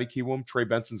day, Matty Kiwoom, Trey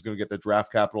Benson's going to get the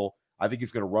draft capital. I think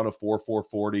he's going to run a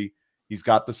 4.40. He's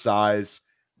got the size.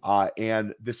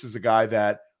 And this is a guy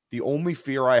that the only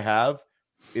fear I have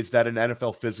is that an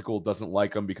NFL physical doesn't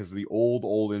like him because of the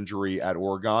old injury at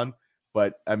Oregon.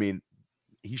 But, I mean,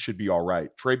 he should be all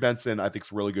right. Trey Benson, I think,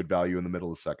 is really good value in the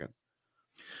middle of the second.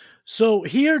 So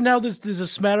here now there's a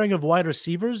smattering of wide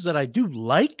receivers that I do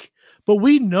like, but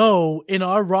we know in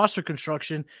our roster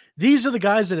construction, these are the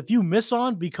guys that if you miss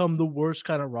on become the worst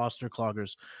kind of roster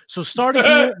cloggers. So starting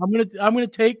here, I'm gonna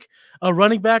take a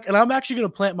running back, and I'm actually gonna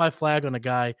plant my flag on a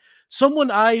guy, someone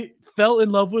I fell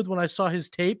in love with when I saw his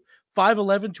tape,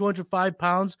 5'11", 205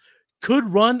 pounds,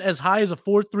 could run as high as a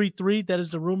 4.33. That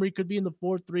is the rumor. He could be in the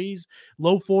 4.3s,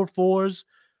 low 4.4s.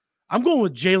 I'm going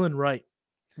with Jalen Wright.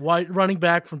 White running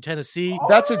back from Tennessee.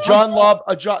 That's a John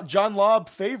Lobb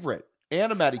favorite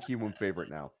and a Matty Kiwoom favorite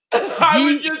now. I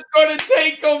was just going to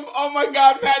take him. Oh my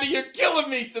God, Matty, you're killing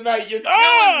me tonight. You're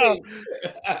killing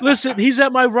me. Listen, he's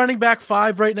at my running back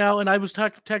 5 right now, and I was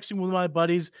texting with my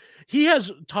buddies. He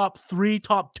has top 3,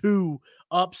 top 2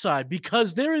 upside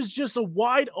because there is just a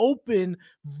wide open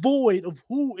void of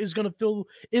who is going to fill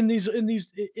in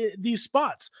these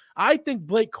spots. I think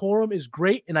Blake Corum is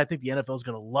great, and I think the NFL is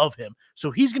going to love him.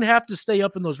 So he's going to have to stay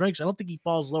up in those ranks. I don't think he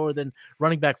falls lower than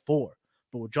running back 4.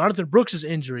 But with Jonathan Brooks'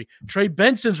 injury, Trey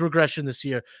Benson's regression this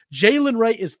year, Jalen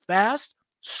Wright is fast,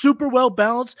 super well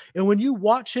balanced, and when you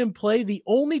watch him play, the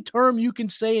only term you can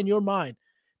say in your mind,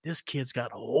 this kid's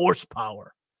got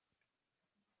horsepower.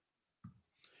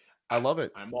 I love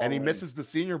it. And he misses the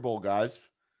Senior Bowl, guys.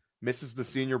 Misses the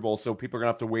Senior Bowl, so people are going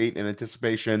to have to wait in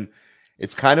anticipation.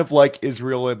 It's kind of like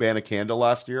Israel Abanikanda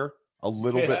last year, a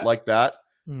little bit like that,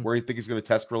 where you think he's going to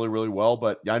test really, really well.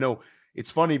 But I know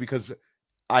it's funny because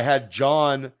I had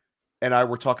John and I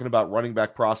were talking about running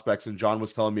back prospects, and John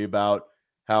was telling me about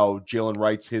how Jalen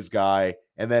Wright's his guy.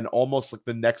 And then almost like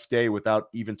the next day, without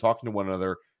even talking to one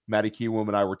another, Matty Kiwoom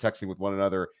and I were texting with one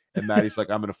another. And Matty's like,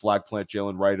 I'm going to flag plant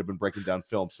Jalen Wright. I've been breaking down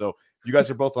film. So you guys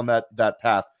are both on that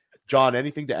path. John,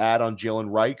 anything to add on Jalen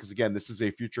Wright? Because, again, this is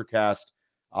a Futurecast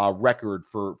record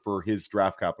for his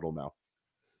draft capital now.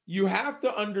 You have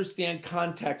to understand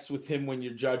context with him when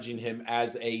you're judging him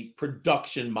as a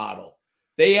production model.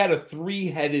 They had a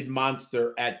 3-headed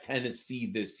monster at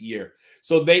Tennessee this year.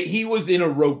 So he was in a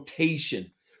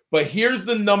rotation. But here's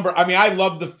the number. I mean, I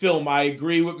love the film. I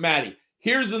agree with Maddie.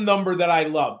 Here's the number that I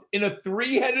loved. In a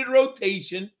 3-headed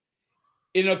rotation,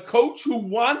 in a coach who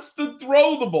wants to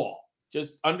throw the ball,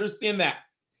 just understand that.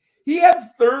 He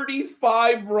had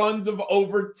 35 runs of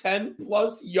over 10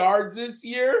 plus yards this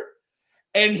year.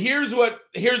 And here's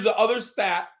the other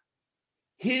stat.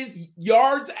 His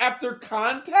yards after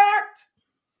contact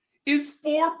is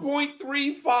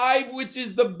 4.35, which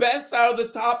is the best out of the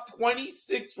top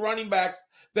 26 running backs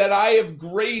that I have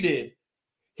graded.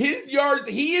 His yards,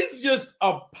 he is just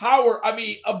a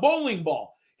bowling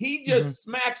ball. He just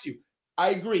smacks you. I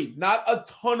agree. Not a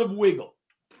ton of wiggle.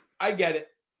 I get it.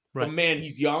 Right. But man,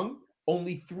 he's young,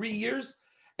 only 3 years.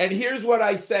 And here's what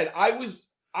I said.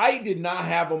 I did not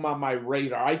have him on my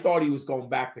radar. I thought he was going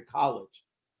back to college.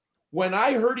 When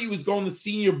I heard he was going to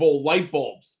Senior Bowl, light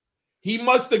bulbs. He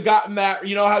must have gotten that,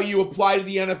 you know how you apply to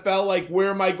the NFL, like, where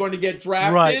am I going to get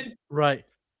drafted? Right.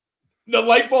 The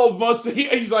light bulb must have,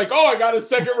 he's like, oh, I got a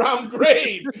 2nd round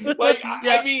grade. Like,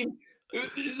 yeah. I mean,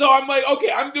 so I'm like,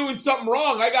 okay, I'm doing something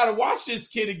wrong. I got to watch this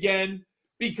kid again,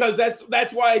 because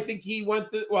that's why I think he went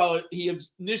to, well, he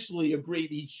initially agreed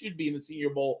he should be in the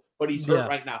Senior Bowl, but he's hurt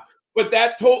right now. But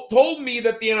that told me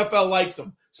that the NFL likes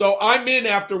him. So I'm in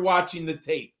after watching the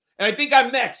tape. And I think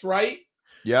I'm next, right?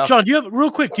 Yeah. John, do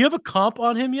you have a comp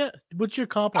on him yet? What's your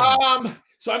comp on him?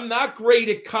 So I'm not great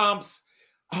at comps.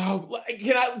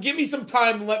 Give me some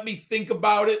time and let me think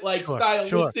about it, like,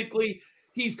 stylistically. Sure.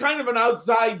 He's kind of an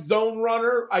outside zone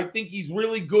runner. I think he's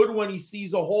really good when he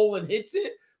sees a hole and hits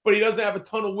it, but he doesn't have a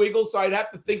ton of wiggle, so I'd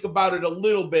have to think about it a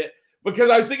little bit,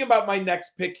 because I was thinking about my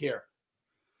next pick here.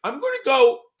 I'm going to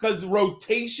go, because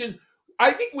rotation,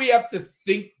 I think we have to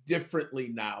think differently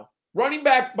now. Running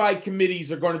back by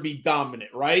committees are going to be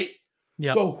dominant, right?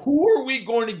 Yeah. So who are we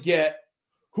going to get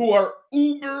who are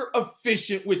uber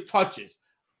efficient with touches?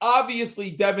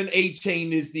 Obviously, Devin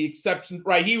A-Chain is the exception,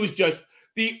 right? He was just,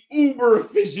 the uber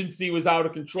efficiency was out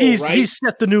of control, right? He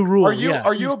set the new rule. Are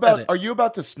you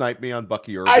about to snipe me on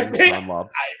Bucky Irvin? I think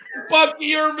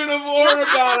Bucky Irvin of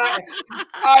Oregon.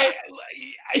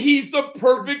 He's the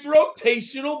perfect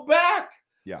rotational back,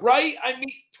 right? I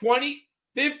mean,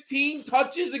 15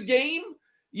 touches a game.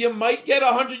 You might get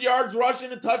 100 yards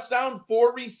rushing, a touchdown,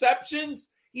 4 receptions.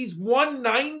 He's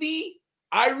 190.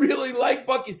 I really like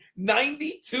Bucky.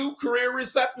 92 career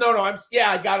receptions. No,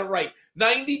 I got it right.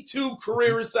 92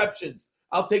 career receptions.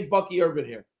 I'll take Bucky Irvin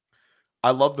here.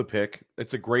 I love the pick.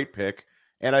 It's a great pick.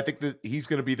 And I think that he's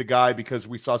going to be the guy, because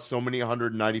we saw so many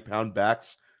 190-pound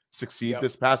backs succeed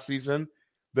this past season,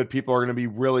 that people are going to be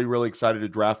really, really excited to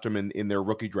draft him in their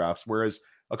rookie drafts. Whereas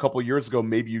a couple of years ago,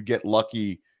 maybe you get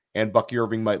lucky and Bucky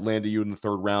Irving might land to you in the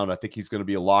 3rd round. I think he's going to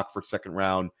be a lock for 2nd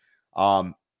round.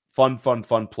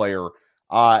 Fun player.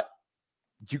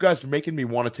 You guys are making me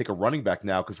want to take a running back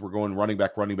now, because we're going running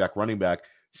back.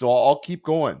 So I'll keep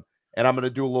going, and I'm going to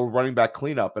do a little running back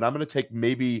cleanup, and I'm going to take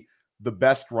maybe the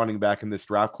best running back in this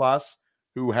draft class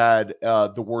who had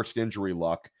the worst injury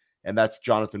luck, and that's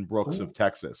Jonathan Brooks of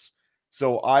Texas.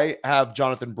 So I have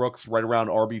Jonathan Brooks right around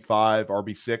RB5,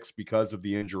 RB6 because of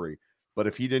the injury. But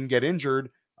if he didn't get injured,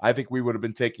 I think we would have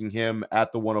been taking him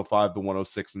at the 105, the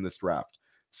 106 in this draft.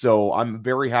 So I'm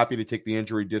very happy to take the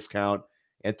injury discount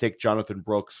and take Jonathan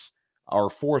Brooks, our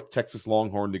 4th Texas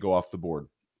Longhorn, to go off the board.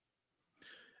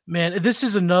 Man, this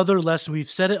is another lesson. We've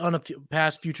said it on a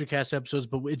past Futurecast episodes,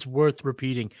 but it's worth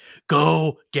repeating.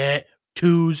 Go get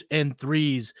 2s and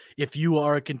 3s if you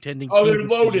are a contending team. They're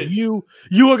loaded. You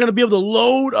are going to be able to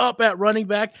load up at running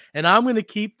back, and I'm going to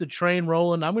keep the train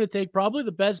rolling. I'm going to take probably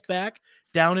the best back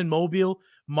down in Mobile,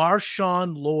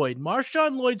 Marshawn Lloyd.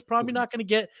 Marshawn Lloyd's probably not going to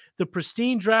get the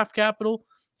pristine draft capital.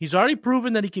 He's already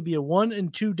proven that he can be a 1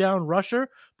 and 2 down rusher,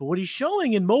 but what he's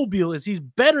showing in Mobile is he's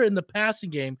better in the passing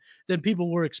game than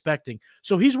people were expecting.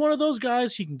 So he's one of those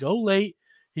guys. He can go late.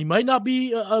 He might not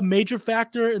be a major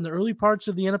factor in the early parts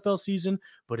of the NFL season,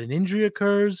 but an injury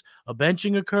occurs, a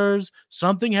benching occurs,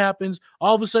 something happens.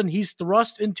 All of a sudden, he's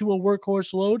thrust into a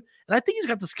workhorse load, and I think he's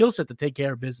got the skill set to take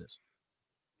care of business.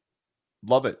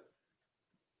 Love it.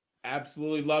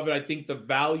 Absolutely love it. I think the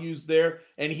value's there,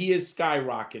 and he is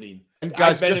skyrocketing. And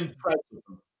guys, I've been impressed with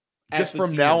him. Just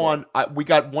from now on, we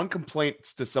got one complaint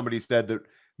to somebody said that,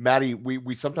 Maddie,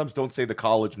 we sometimes don't say the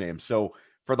college name. So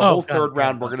for the whole 3rd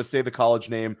round, we're going to say the college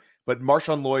name. But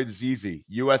Marshawn Lloyd is easy.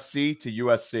 USC to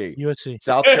USC.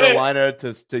 South Carolina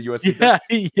to USC.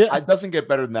 It doesn't get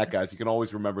better than that, guys. You can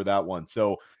always remember that one.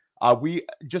 So we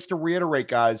just to reiterate,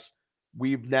 guys,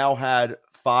 we've now had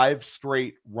 5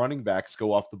 straight running backs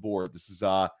go off the board. This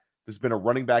has been a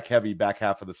running back heavy back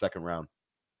half of the 2nd round.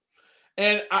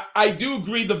 And I do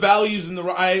agree the values in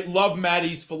I love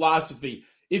Maddie's philosophy.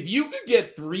 If you could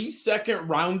get 3 second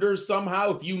rounders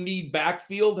somehow, if you need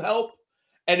backfield help,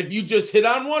 and if you just hit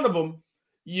on one of them,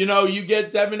 you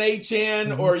get Devin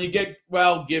Achane or you get,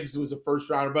 Gibbs was a first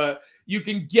rounder, but you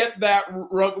can get that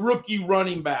rookie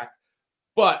running back.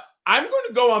 But I'm going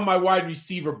to go on my wide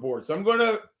receiver board. So I'm going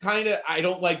to I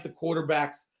don't like the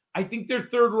quarterbacks. I think they're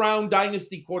third round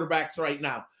dynasty quarterbacks right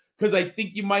now because I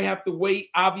think you might have to wait.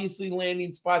 Obviously,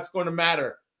 landing spot's going to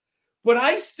matter. But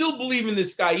I still believe in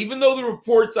this guy, even though the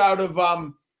reports out of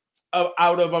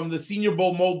the Senior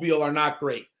Bowl Mobile are not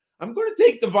great. I'm going to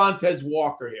take Devontae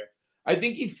Walker here. I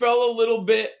think he fell a little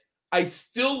bit. I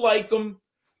still like him.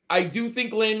 I do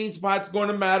think landing spot's going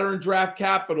to matter in draft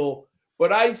capital,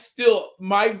 but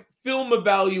my film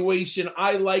evaluation,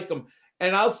 I like him.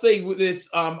 And I'll say with this,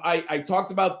 I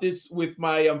talked about this with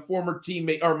my former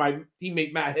teammate or my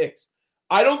teammate Matt Hicks.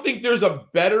 I don't think there's a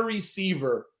better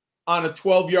receiver on a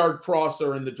 12-yard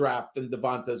crosser in the draft than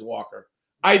Devontae Walker.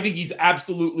 I think he's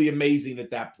absolutely amazing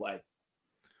at that play.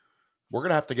 We're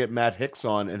going to have to get Matt Hicks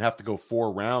on and have to go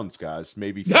 4 rounds, guys.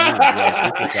 Maybe true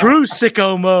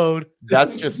sicko mode.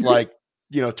 That's just like,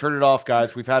 turn it off,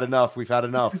 guys. We've had enough.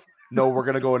 No, we're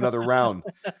going to go another round.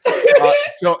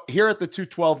 So here at the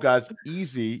 212, guys,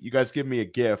 easy. You guys give me a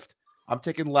gift. I'm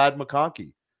taking Ladd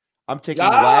McConkey. Ladd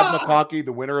McConkey,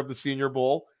 the winner of the Senior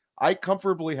Bowl. I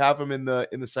comfortably have him in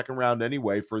the second round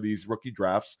anyway for these rookie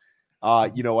drafts. I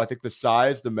think the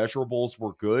size, the measurables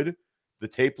were good. The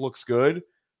tape looks good.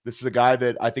 This is a guy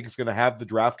that I think is going to have the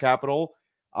draft capital.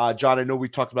 John, I know we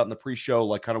talked about in the pre-show,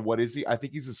 like kind of what is he? I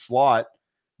think he's a slot,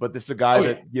 but this is a guy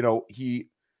that, he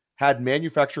had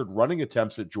manufactured running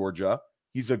attempts at Georgia.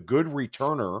 He's a good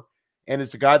returner, and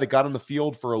it's a guy that got on the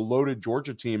field for a loaded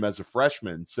Georgia team as a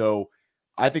freshman. So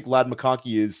I think Ladd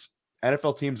McConkey is –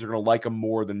 NFL teams are going to like him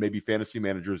more than maybe fantasy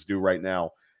managers do right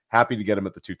now. Happy to get him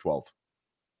at the 212.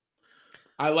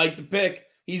 I like the pick.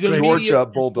 He's a Georgia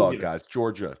Bulldog, guys.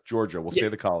 Georgia. We'll say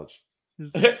the college.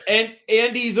 And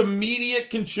he's immediate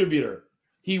contributor.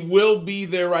 He will be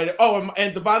there right. Oh,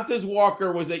 and Devontae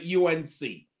Walker was at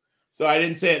UNC. So I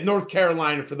didn't say it. North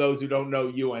Carolina, for those who don't know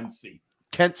UNC.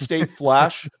 Kent State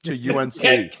Flash to UNC.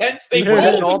 Kent State.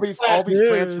 All these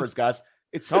transfers, guys.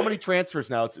 It's so many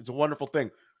transfers now. It's a wonderful thing.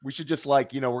 We should just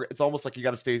it's almost like you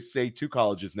got to say 2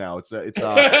 colleges now. It's a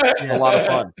lot of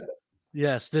fun.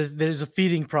 Yes, there's a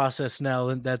feeding process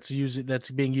now that's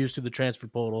being used through the transfer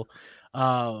portal.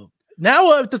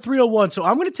 Now at the 301, so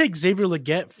I'm going to take Xavier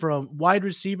Legette from wide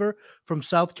receiver from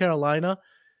South Carolina.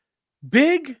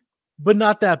 Big, but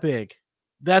not that big.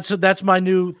 That's my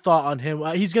new thought on him.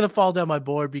 He's going to fall down my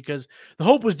board because the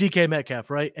hope was DK Metcalf,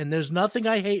 right? And there's nothing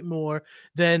I hate more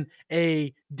than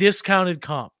a discounted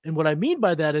comp. And what I mean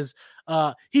by that is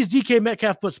he's DK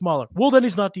Metcalf but smaller. Well, then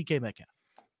he's not DK Metcalf.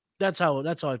 That's how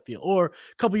I feel. Or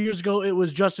a couple years ago, it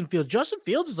was Justin Fields. Justin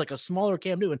Fields is like a smaller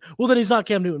Cam Newton. Well, then he's not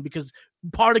Cam Newton because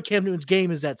part of Cam Newton's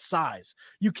game is that size.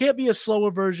 You can't be a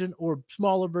slower version or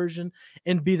smaller version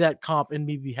and be that comp and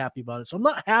me be happy about it. So I'm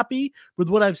not happy with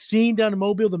what I've seen down in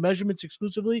Mobile, the measurements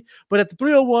exclusively. But at the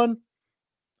 301,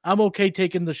 I'm okay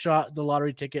taking the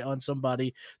lottery ticket on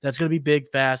somebody that's going to be big,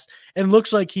 fast, and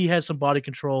looks like he has some body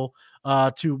control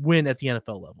to win at the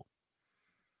NFL level.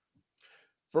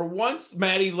 For once,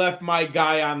 Maddie left my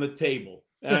guy on the table,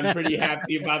 and I'm pretty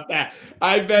happy about that.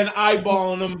 I've been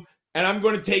eyeballing him, and I'm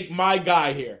going to take my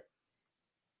guy here.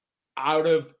 Out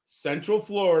of Central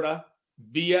Florida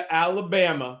via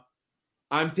Alabama,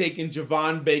 I'm taking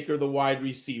Javon Baker, the wide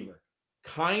receiver.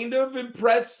 Kind of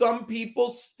impressed some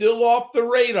people, still off the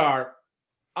radar.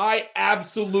 I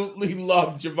absolutely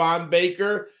love Javon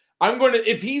Baker.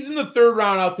 If he's in the 3rd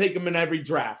round, I'll take him in every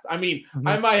draft. I mean,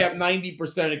 I might have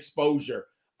 90% exposure.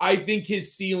 I think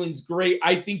his ceiling's great.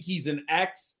 I think he's an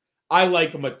X. I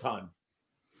like him a ton.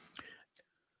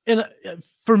 And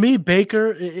for me,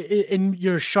 Baker, in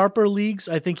your sharper leagues,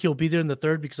 I think he'll be there in the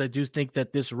 3rd because I do think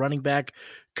that this running back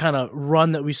kind of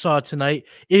run that we saw tonight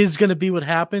is going to be what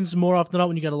happens more often than not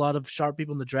when you got a lot of sharp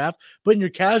people in the draft. But in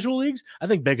your casual leagues, I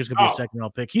think Baker's going to be a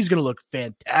 2nd-round pick. He's going to look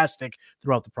fantastic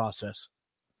throughout the process.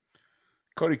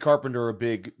 Cody Carpenter, a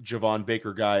big Javon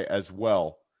Baker guy as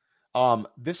well.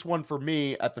 This one for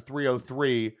me at the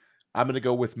 303, I'm going to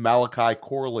go with Malachi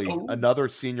Corley, another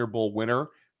Senior Bowl winner.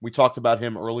 We talked about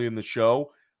him early in the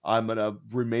show. I'm going to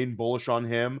remain bullish on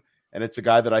him, and it's a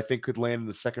guy that I think could land in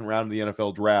the 2nd round of the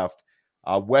NFL draft.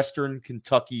 Western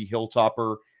Kentucky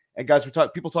Hilltopper. And guys,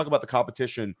 people talk about the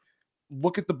competition.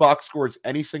 Look at the box scores.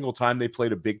 Any single time they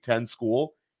played a Big Ten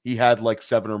school, he had like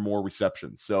 7 or more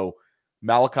receptions. So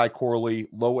Malachi Corley,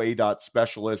 low ADOT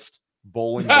specialist,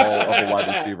 bowling ball of a wide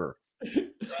receiver.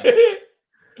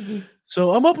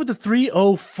 So I'm up with the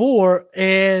 304,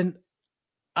 and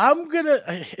I'm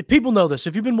gonna. People know this.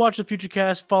 If you've been watching the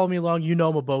Futurecast, follow me along. You know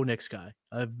I'm a Bo Nix guy.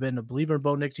 I've been a believer in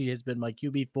Bo Nix. He has been my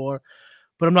QB for,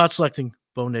 but I'm not selecting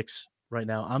Bo Nix right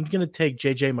now. I'm gonna take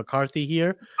JJ McCarthy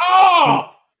here.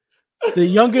 Oh, The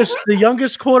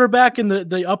youngest quarterback in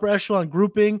the upper echelon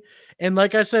grouping. And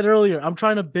like I said earlier, I'm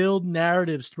trying to build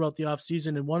narratives throughout the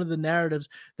offseason. And one of the narratives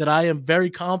that I am very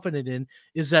confident in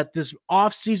is that this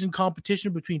offseason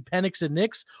competition between Penix and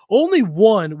Nix, only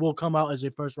one will come out as a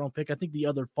first-round pick. I think the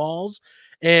other falls.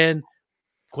 And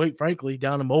quite frankly,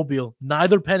 down in Mobile,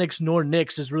 neither Penix nor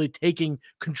Nix is really taking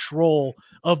control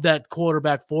of that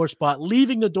quarterback 4 spot,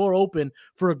 leaving the door open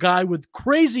for a guy with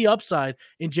crazy upside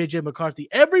in JJ McCarthy.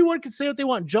 Everyone can say what they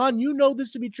want. John, you know this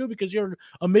to be true because you're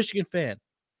a Michigan fan.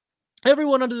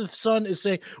 Everyone under the sun is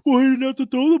saying, well, he didn't have to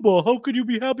throw the ball. How could you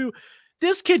be happy?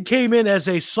 This kid came in as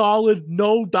a solid,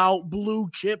 no doubt, blue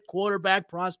chip quarterback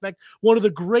prospect, one of the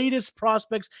greatest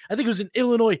prospects, I think it was in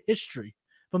Illinois history.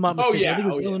 If I'm not mistaken. I think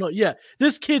it was Illinois. Yeah,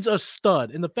 this kid's a stud.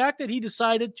 And the fact that he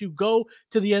decided to go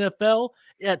to the NFL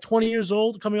at 20 years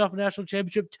old, coming off a national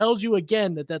championship, tells you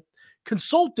again that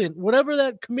consultant, whatever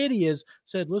that committee is,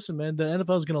 said, listen, man, the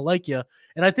NFL is going to like you.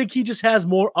 And I think he just has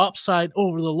more upside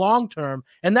over the long term.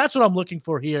 And that's what I'm looking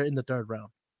for here in the third round.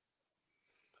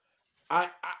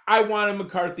 I wanted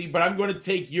McCarthy, but I'm going to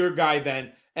take your guy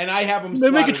then. And I have him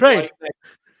make a trade.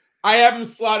 I have them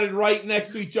slotted right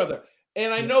next to each other.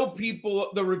 And I know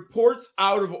the reports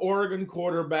out of Oregon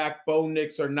quarterback Bo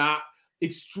Nix are not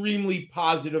extremely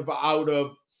positive out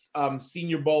of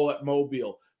Senior Bowl at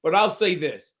Mobile. But I'll say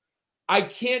this. I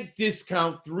can't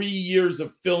discount 3 years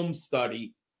of film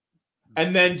study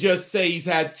and then just say he's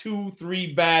had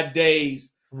 2-3 bad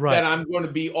days that I'm going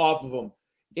to be off of him.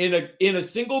 In a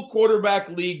single quarterback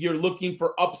league, you're looking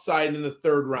for upside in the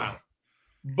third round.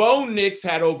 Bo Nix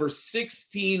had over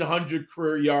 1,600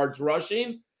 career yards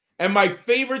rushing. And my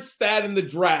favorite stat in the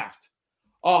draft,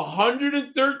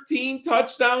 113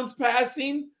 touchdowns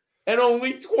passing and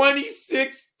only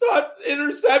 26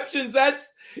 interceptions.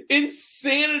 That's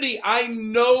insanity. I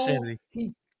know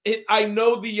I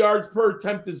know the yards per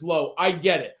attempt is low. I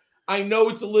get it. I know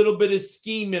it's a little bit of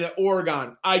scheme in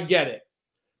Oregon. I get it.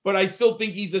 But I still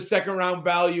think he's a second-round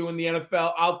value in the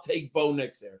NFL. I'll take Bo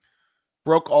Nix there.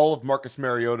 Broke all of Marcus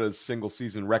Mariota's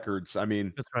single-season records. I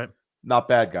mean, that's right. Not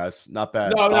bad, guys. Not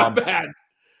bad. No, not bad.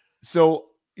 So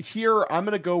here, I'm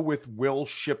going to go with Will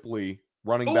Shipley,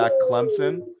 running back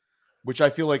Clemson, which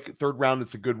I feel like third round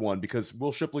is a good one because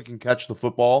Will Shipley can catch the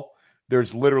football.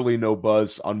 There's literally no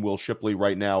buzz on Will Shipley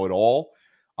right now at all.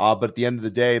 But at the end of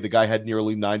the day, the guy had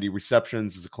nearly 90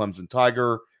 receptions as a Clemson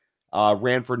Tiger,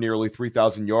 ran for nearly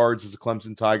 3,000 yards as a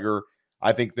Clemson Tiger.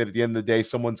 I think that at the end of the day,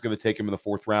 someone's going to take him in the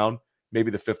fourth round,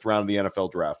 maybe the fifth round of the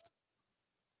NFL draft.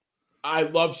 I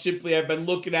love Shipley. I've been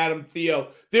looking at him, Theo.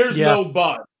 There's no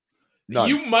buzz. None.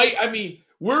 You might, I mean,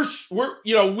 we're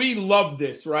we love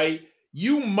this, right?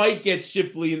 You might get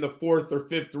Shipley in the fourth or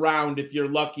fifth round if you're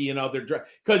lucky in other draft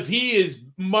because he is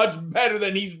much better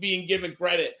than he's being given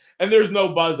credit, and there's no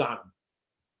buzz on him.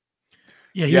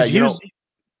 Yeah, he was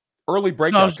early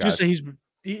breakout. No, I was just say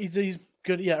he's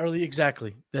good. Yeah, early.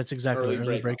 Exactly. That's exactly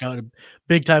early breakout.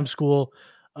 Big time school.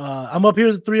 I'm up here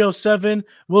at the 307.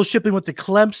 Will Shipley went to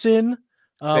Clemson.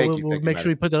 We'll make sure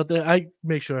we put that out there. I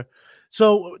make sure.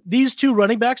 So these two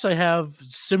running backs I have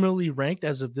similarly ranked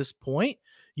as of this point.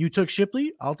 You took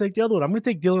Shipley. I'll take the other one. I'm going to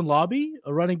take Dylan Lobby,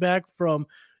 a running back from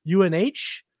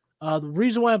UNH. The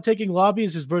reason why I'm taking Lobby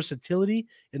is his versatility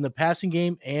in the passing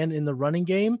game and in the running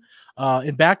game.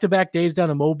 In back-to-back days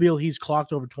down in Mobile, he's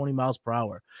clocked over 20 miles per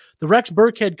hour. The Rex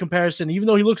Burkhead comparison, even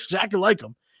though he looks exactly like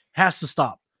him, has to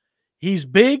stop. He's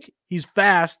big, he's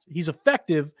fast, he's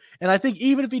effective, and I think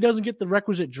even if he doesn't get the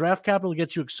requisite draft capital to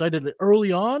get you excited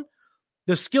early on,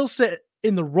 the skill set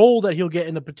in the role that he'll get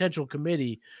in a potential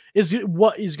committee is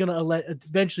what is going to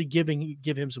eventually give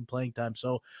him some playing time.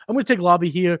 So I'm going to take Lobby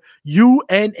here,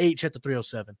 UNH at the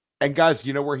 307. And guys,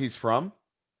 you know where he's from?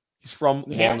 He's from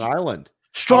Long Island.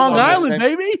 Strong Island,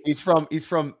 baby. He's from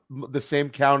the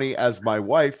same county as my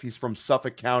wife. He's from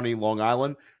Suffolk County, Long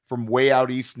Island, from way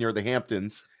out east near the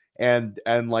Hamptons. And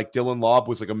like Dylan Lobb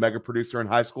was like a mega producer in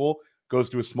high school,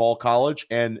 goes to a small college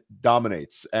and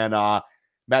dominates. And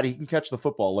Matt, he can catch the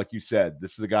football, like you said.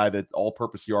 This is a guy that's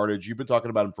all-purpose yardage. You've been talking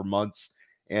about him for months,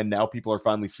 and now people are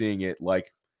finally seeing it.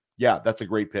 Like, yeah, that's a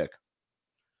great pick.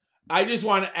 I just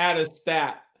want to add a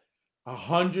stat.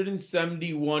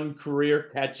 171 career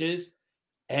catches,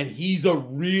 and he's a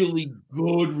really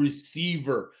good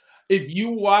receiver. If you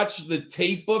watch the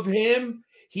tape of him,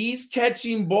 He's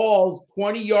catching balls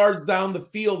 20 yards down the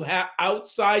field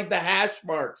outside the hash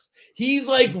marks. He's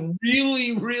like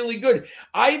really, really good.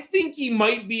 I think he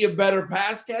might be a better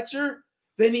pass catcher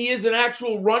than he is an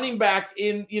actual running back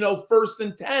in, 1st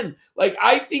and 10. Like,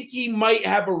 I think he might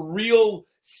have a real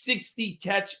 60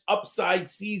 catch upside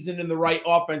season in the right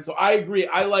offense. So I agree.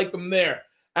 I like him there.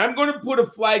 I'm going to put a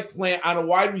flag plant on a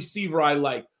wide receiver I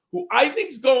like, who I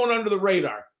think is going under the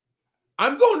radar.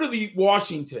 I'm going to the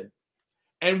Washington.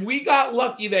 And we got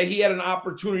lucky that he had an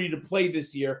opportunity to play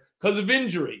this year because of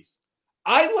injuries.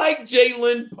 I like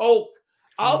Jalen Polk.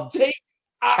 I'll take.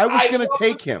 I was going to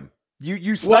take him.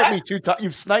 You sniped me 2 times.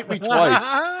 You've sniped me twice.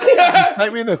 You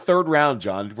sniped me in the 3rd round,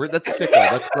 John. That's sicko.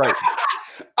 That's great.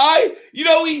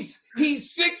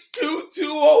 He's 6'2",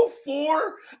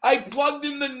 204. I plugged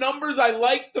in the numbers. I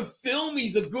like the film.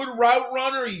 He's a good route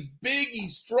runner. He's big.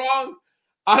 He's strong.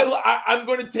 I'm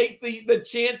going to take the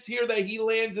chance here that he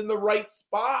lands in the right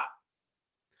spot.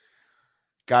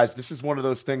 Guys, this is one of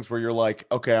those things where you're like,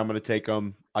 okay, I'm going to take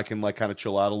him. I can kind of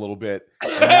chill out a little bit.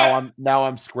 And now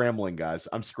I'm scrambling, guys.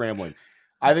 I'm scrambling.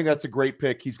 I think that's a great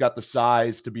pick. He's got the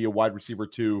size to be a wide receiver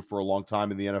 2 for a long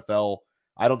time in the NFL.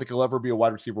 I don't think he'll ever be a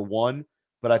wide receiver 1,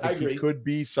 but I think he could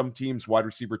be some team's wide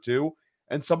receiver 2.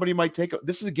 And somebody might take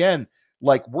this is again,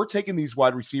 like we're taking these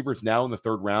wide receivers now in the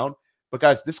 3rd round. But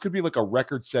guys, this could be like a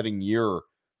record-setting year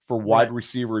for wide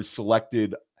receivers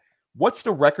selected. What's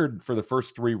the record for the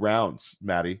first 3 rounds,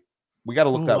 Maddie? We got to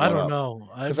look that one up. I don't know.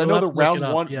 Because I know the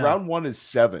round one is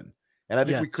 7. And I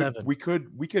think we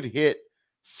could hit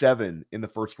 7 in the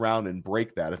first round and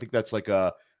break that. I think that's like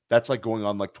going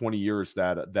on like 20 years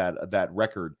that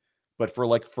record. But for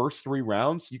like first 3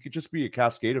 rounds, you could just be a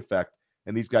cascade effect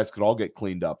and these guys could all get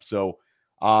cleaned up. So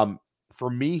for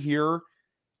me here,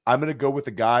 I'm going to go with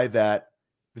a guy that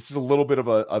this is a little bit of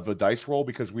a dice roll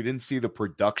because we didn't see the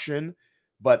production,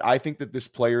 but I think that this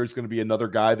player is going to be another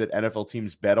guy that NFL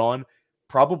teams bet on,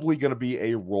 probably going to be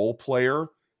a role player,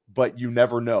 but you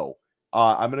never know.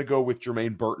 I'm going to go with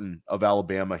Jermaine Burton of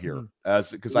Alabama here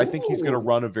because I think he's going to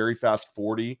run a very fast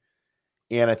 40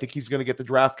 and I think he's going to get the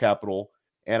draft capital.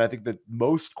 And I think that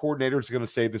most coordinators are going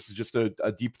to say this is just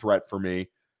a deep threat for me,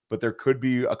 but there could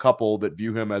be a couple that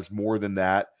view him as more than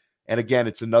that. And again,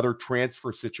 it's another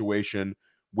transfer situation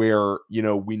where,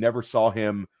 we never saw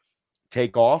him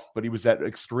take off, but he was at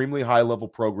extremely high level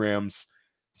programs.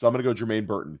 So I'm going to go Jermaine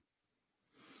Burton.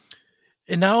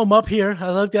 And now I'm up here. I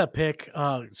love that pick.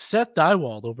 Seth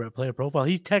Dywald over at Player Profile.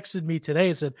 He texted me today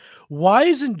and said, why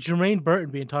isn't Jermaine Burton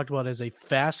being talked about as a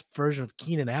fast version of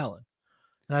Keenan Allen?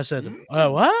 And I said,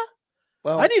 what?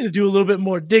 Well, I need to do a little bit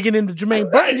more digging into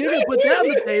Jermaine Burton. You're going to put that on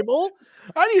the table.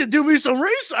 I need to do me some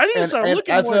research. I need to start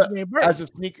looking more at Jermaine Burton.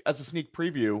 As a sneak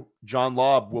preview, John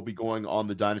Lobb will be going on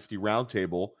the Dynasty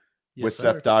Roundtable with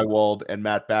Seth Dywald and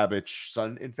Matt Babich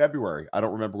in February. I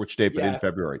don't remember which date, but in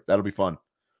February. That'll be fun.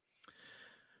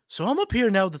 So I'm up here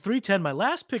now with the 310, my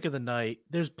last pick of the night.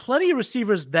 There's plenty of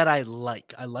receivers that I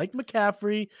like. I like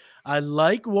McCaffrey. I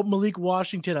like what Malik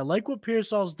Washington. I like what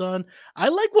Pearsall's done. I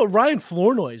like what Ryan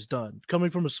Flournoy's done, coming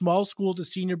from a small school to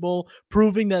Senior Bowl,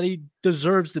 proving that he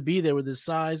deserves to be there with his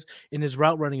size and his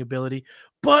route running ability.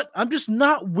 But I'm just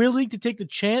not willing to take the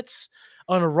chance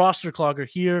on a roster clogger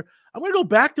here. I'm going to go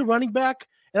back to running back.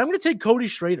 And I'm going to take Cody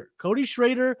Schrader. Cody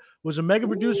Schrader was a mega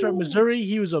producer at Missouri.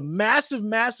 He was a massive,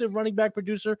 massive running back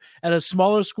producer at a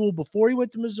smaller school before he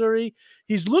went to Missouri.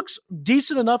 He looks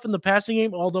decent enough in the passing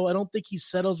game, although I don't think he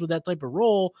settles with that type of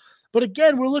role. But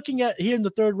again, we're looking at here in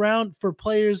the 3rd round for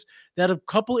players that have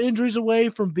a couple injuries away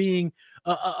from being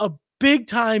a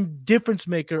big-time difference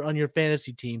maker on your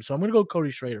fantasy team. So I'm going to go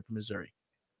Cody Schrader from Missouri.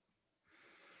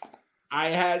 I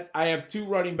have 2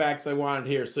 running backs I wanted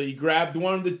here. So you grabbed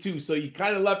one of the 2. So you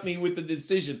kind of left me with the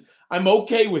decision. I'm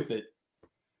okay with it.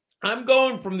 I'm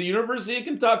going from the University of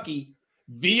Kentucky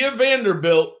via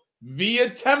Vanderbilt, via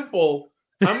Temple.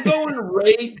 I'm going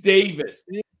Ray Davis.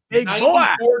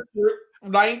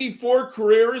 94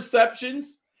 career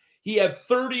receptions. He had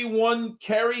 31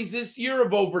 carries this year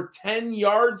of over 10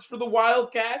 yards for the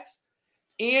Wildcats.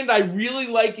 And I really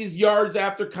like his yards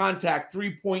after contact,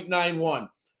 3.91.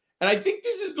 And I think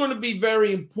this is going to be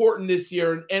very important this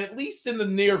year, and at least in the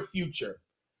near future.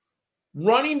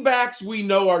 Running backs we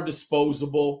know are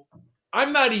disposable.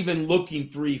 I'm not even looking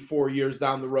 3-4 years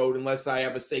down the road unless I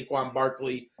have a Saquon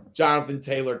Barkley, Jonathan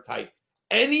Taylor type.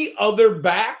 Any other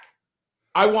back,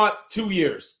 I want 2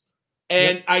 years.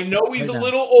 And I know he's a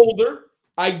little older.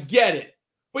 I get it.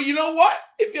 But you know what?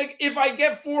 If I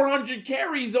get 400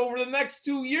 carries over the next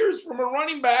 2 years from a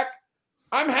running back,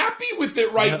 I'm happy with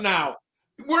it right now.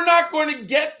 We're not going to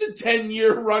get the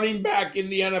 10-year running back in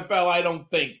the NFL, I don't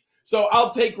think. So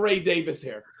I'll take Ray Davis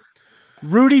here.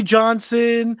 Rudy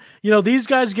Johnson, these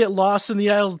guys get lost in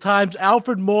the aisles of times.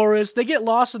 Alfred Morris, they get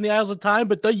lost in the aisles of time,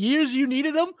 but the years you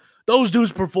needed them, those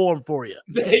dudes perform for you.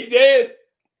 They did.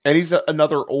 And he's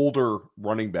another older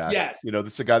running back. Yes.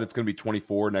 This is a guy that's going to be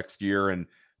 24 next year, and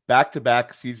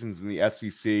back-to-back seasons in the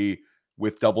SEC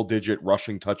with double-digit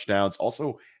rushing touchdowns.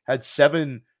 Also had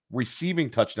 7 receiving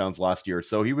touchdowns last year.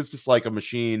 So he was just like a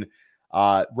machine.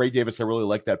 Ray Davis, I really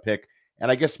like that pick.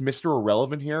 And I guess Mr.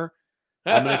 Irrelevant here,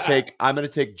 I'm gonna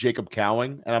take Jacob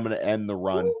Cowing, and I'm gonna end the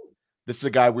run. Ooh. This is a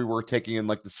guy we were taking in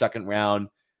like the second round.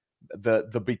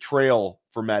 The betrayal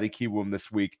for Matty Kiwoom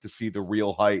this week to see the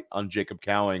real height on Jacob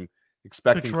Cowing,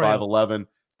 expecting 5'11".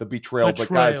 The betrayal. But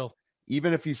guys,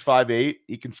 even if he's 5'8",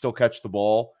 he can still catch the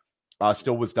ball.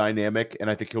 Still was dynamic, and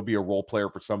I think he'll be a role player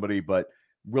for somebody. But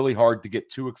really hard to get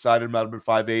too excited about him at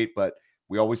 5'8". But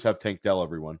we always have Tank Dell,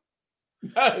 everyone.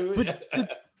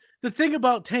 The thing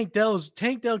about Tank Dell is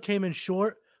Tank Dell came in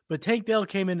short, but Tank Dell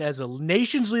came in as a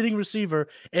nation's leading receiver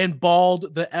and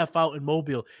balled the F out in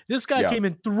Mobile. This guy came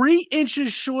in 3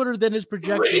 inches shorter than his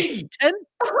projection.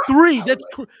 3. That's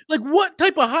like, what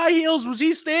type of high heels was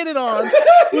he standing on?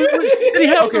 Did he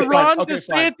have the Ron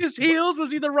DeSantis heels?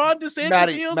 Was he the Ron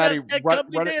DeSantis heels?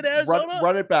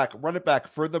 Run it back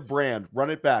for the brand.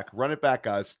 Run it back,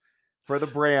 guys. For the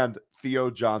brand, Theo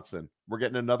Johnson. We're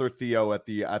getting another Theo at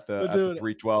the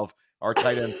 312, our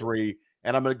tight end 3.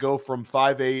 And I'm going to go from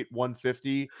 5'8",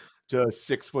 150 to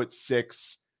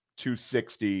 6'6",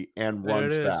 260, and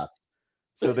runs fast.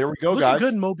 So there we go, guys.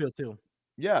 Good in Mobile too.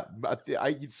 Yeah,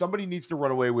 somebody needs to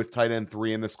run away with tight end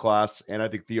 3 in this class, and I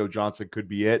think Theo Johnson could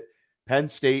be it. Penn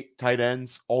State tight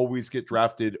ends always get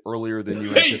drafted earlier than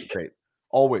you anticipate.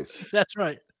 Always. That's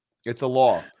right. It's a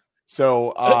law.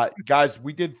 So, guys,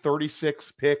 we did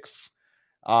 36 picks.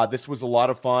 This was a lot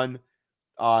of fun.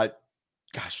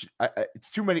 Gosh, it's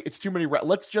too many.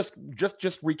 Let's just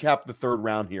recap the third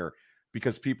round here,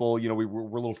 because people, we're a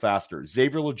little faster.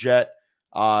 Xavier Legette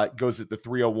goes at the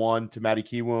 301 to Matty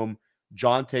Kiwoom.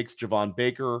 John takes Javon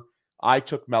Baker. I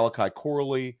took Malachi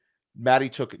Corley. Matty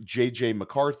took J.J.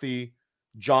 McCarthy.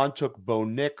 John took Bo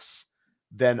Nix.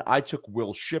 Then I took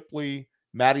Will Shipley.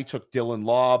 Matty took Dylan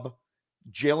Lobb.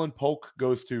 Jalen Polk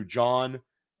goes to John.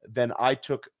 Then I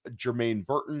took Jermaine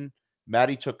Burton.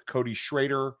 Matty took Cody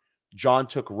Schrader. John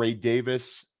took Ray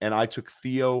Davis. And I took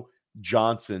Theo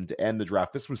Johnson to end the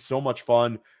draft. This was so much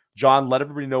fun. John, let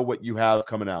everybody know what you have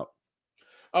coming out.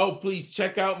 Oh, please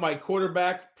check out my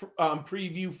quarterback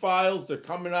preview files. They're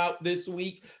coming out this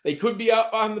week. They could be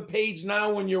up on the page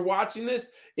now when you're watching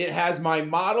this. It has my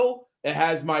model. It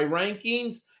has my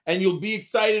rankings. And you'll be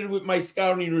excited with my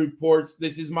scouting reports.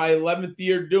 This is my 11th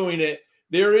year doing it.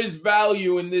 There is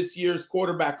value in this year's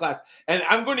quarterback class. And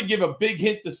I'm going to give a big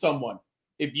hint to someone.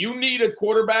 If you need a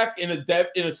quarterback in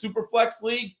a super flex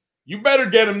league, you better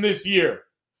get him this year.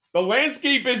 The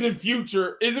landscape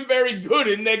isn't very good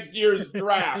in next year's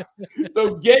draft.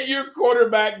 So get your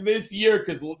quarterback this year,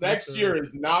 because next year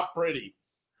is not pretty.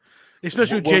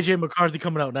 Especially with J.J. McCarthy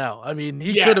coming out now. I mean,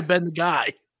 he could have been the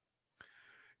guy.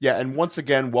 Yeah, and once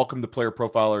again, welcome to Player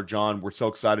Profiler, John. We're so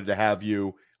excited to have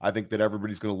you. I think that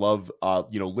everybody's going to love,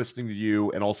 listening to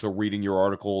you and also reading your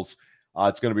articles.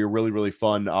 It's going to be a really, really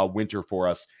fun winter for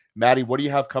us. Maddie, what do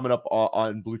you have coming up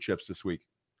on Blue Chips this week?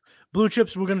 Blue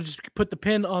Chips, we're going to just put the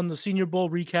pin on the Senior Bowl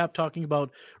recap, talking about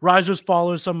risers,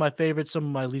 fallers, some of my favorites, some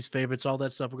of my least favorites, all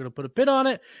that stuff. We're going to put a pin on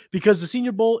it because the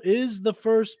Senior Bowl is the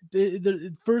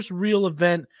first real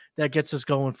event that gets us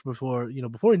going before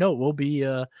we know it, we'll be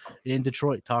in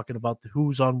Detroit talking about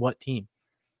who's on what team.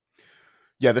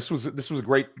 Yeah, this was a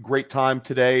great time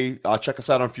today. Check us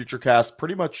out on Futurecast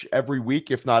pretty much every week,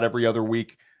 if not every other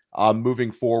week.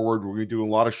 Moving forward, we're going to do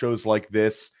a lot of shows like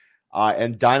this.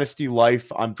 And Dynasty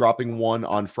Life, I'm dropping one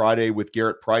on Friday with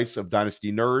Garrett Price of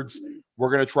Dynasty Nerds. We're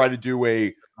going to try to do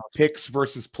a picks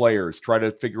versus players, try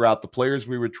to figure out the players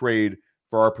we would trade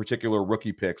for our particular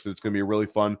rookie picks. It's going to be a really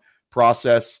fun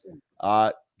process.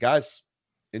 Guys,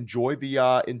 enjoy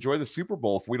the Super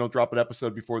Bowl if we don't drop an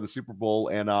episode before the Super Bowl,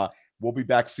 and we'll be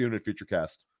back soon at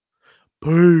Futurecast.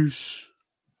 Peace.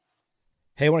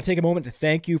 Hey, I want to take a moment to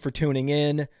thank you for tuning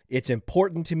in. It's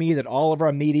important to me that all of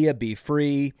our media be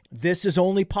free. This is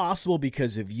only possible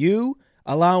because of you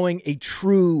allowing a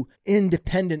true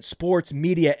independent sports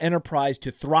media enterprise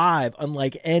to thrive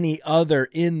unlike any other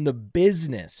in the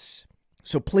business.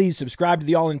 So please subscribe to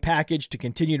the All In Package to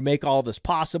continue to make all of this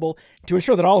possible, to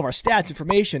ensure that all of our stats,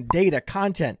 information, data,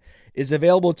 content is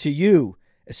available to you,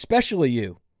 especially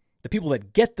you, the people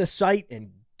that get the site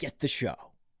and get the show.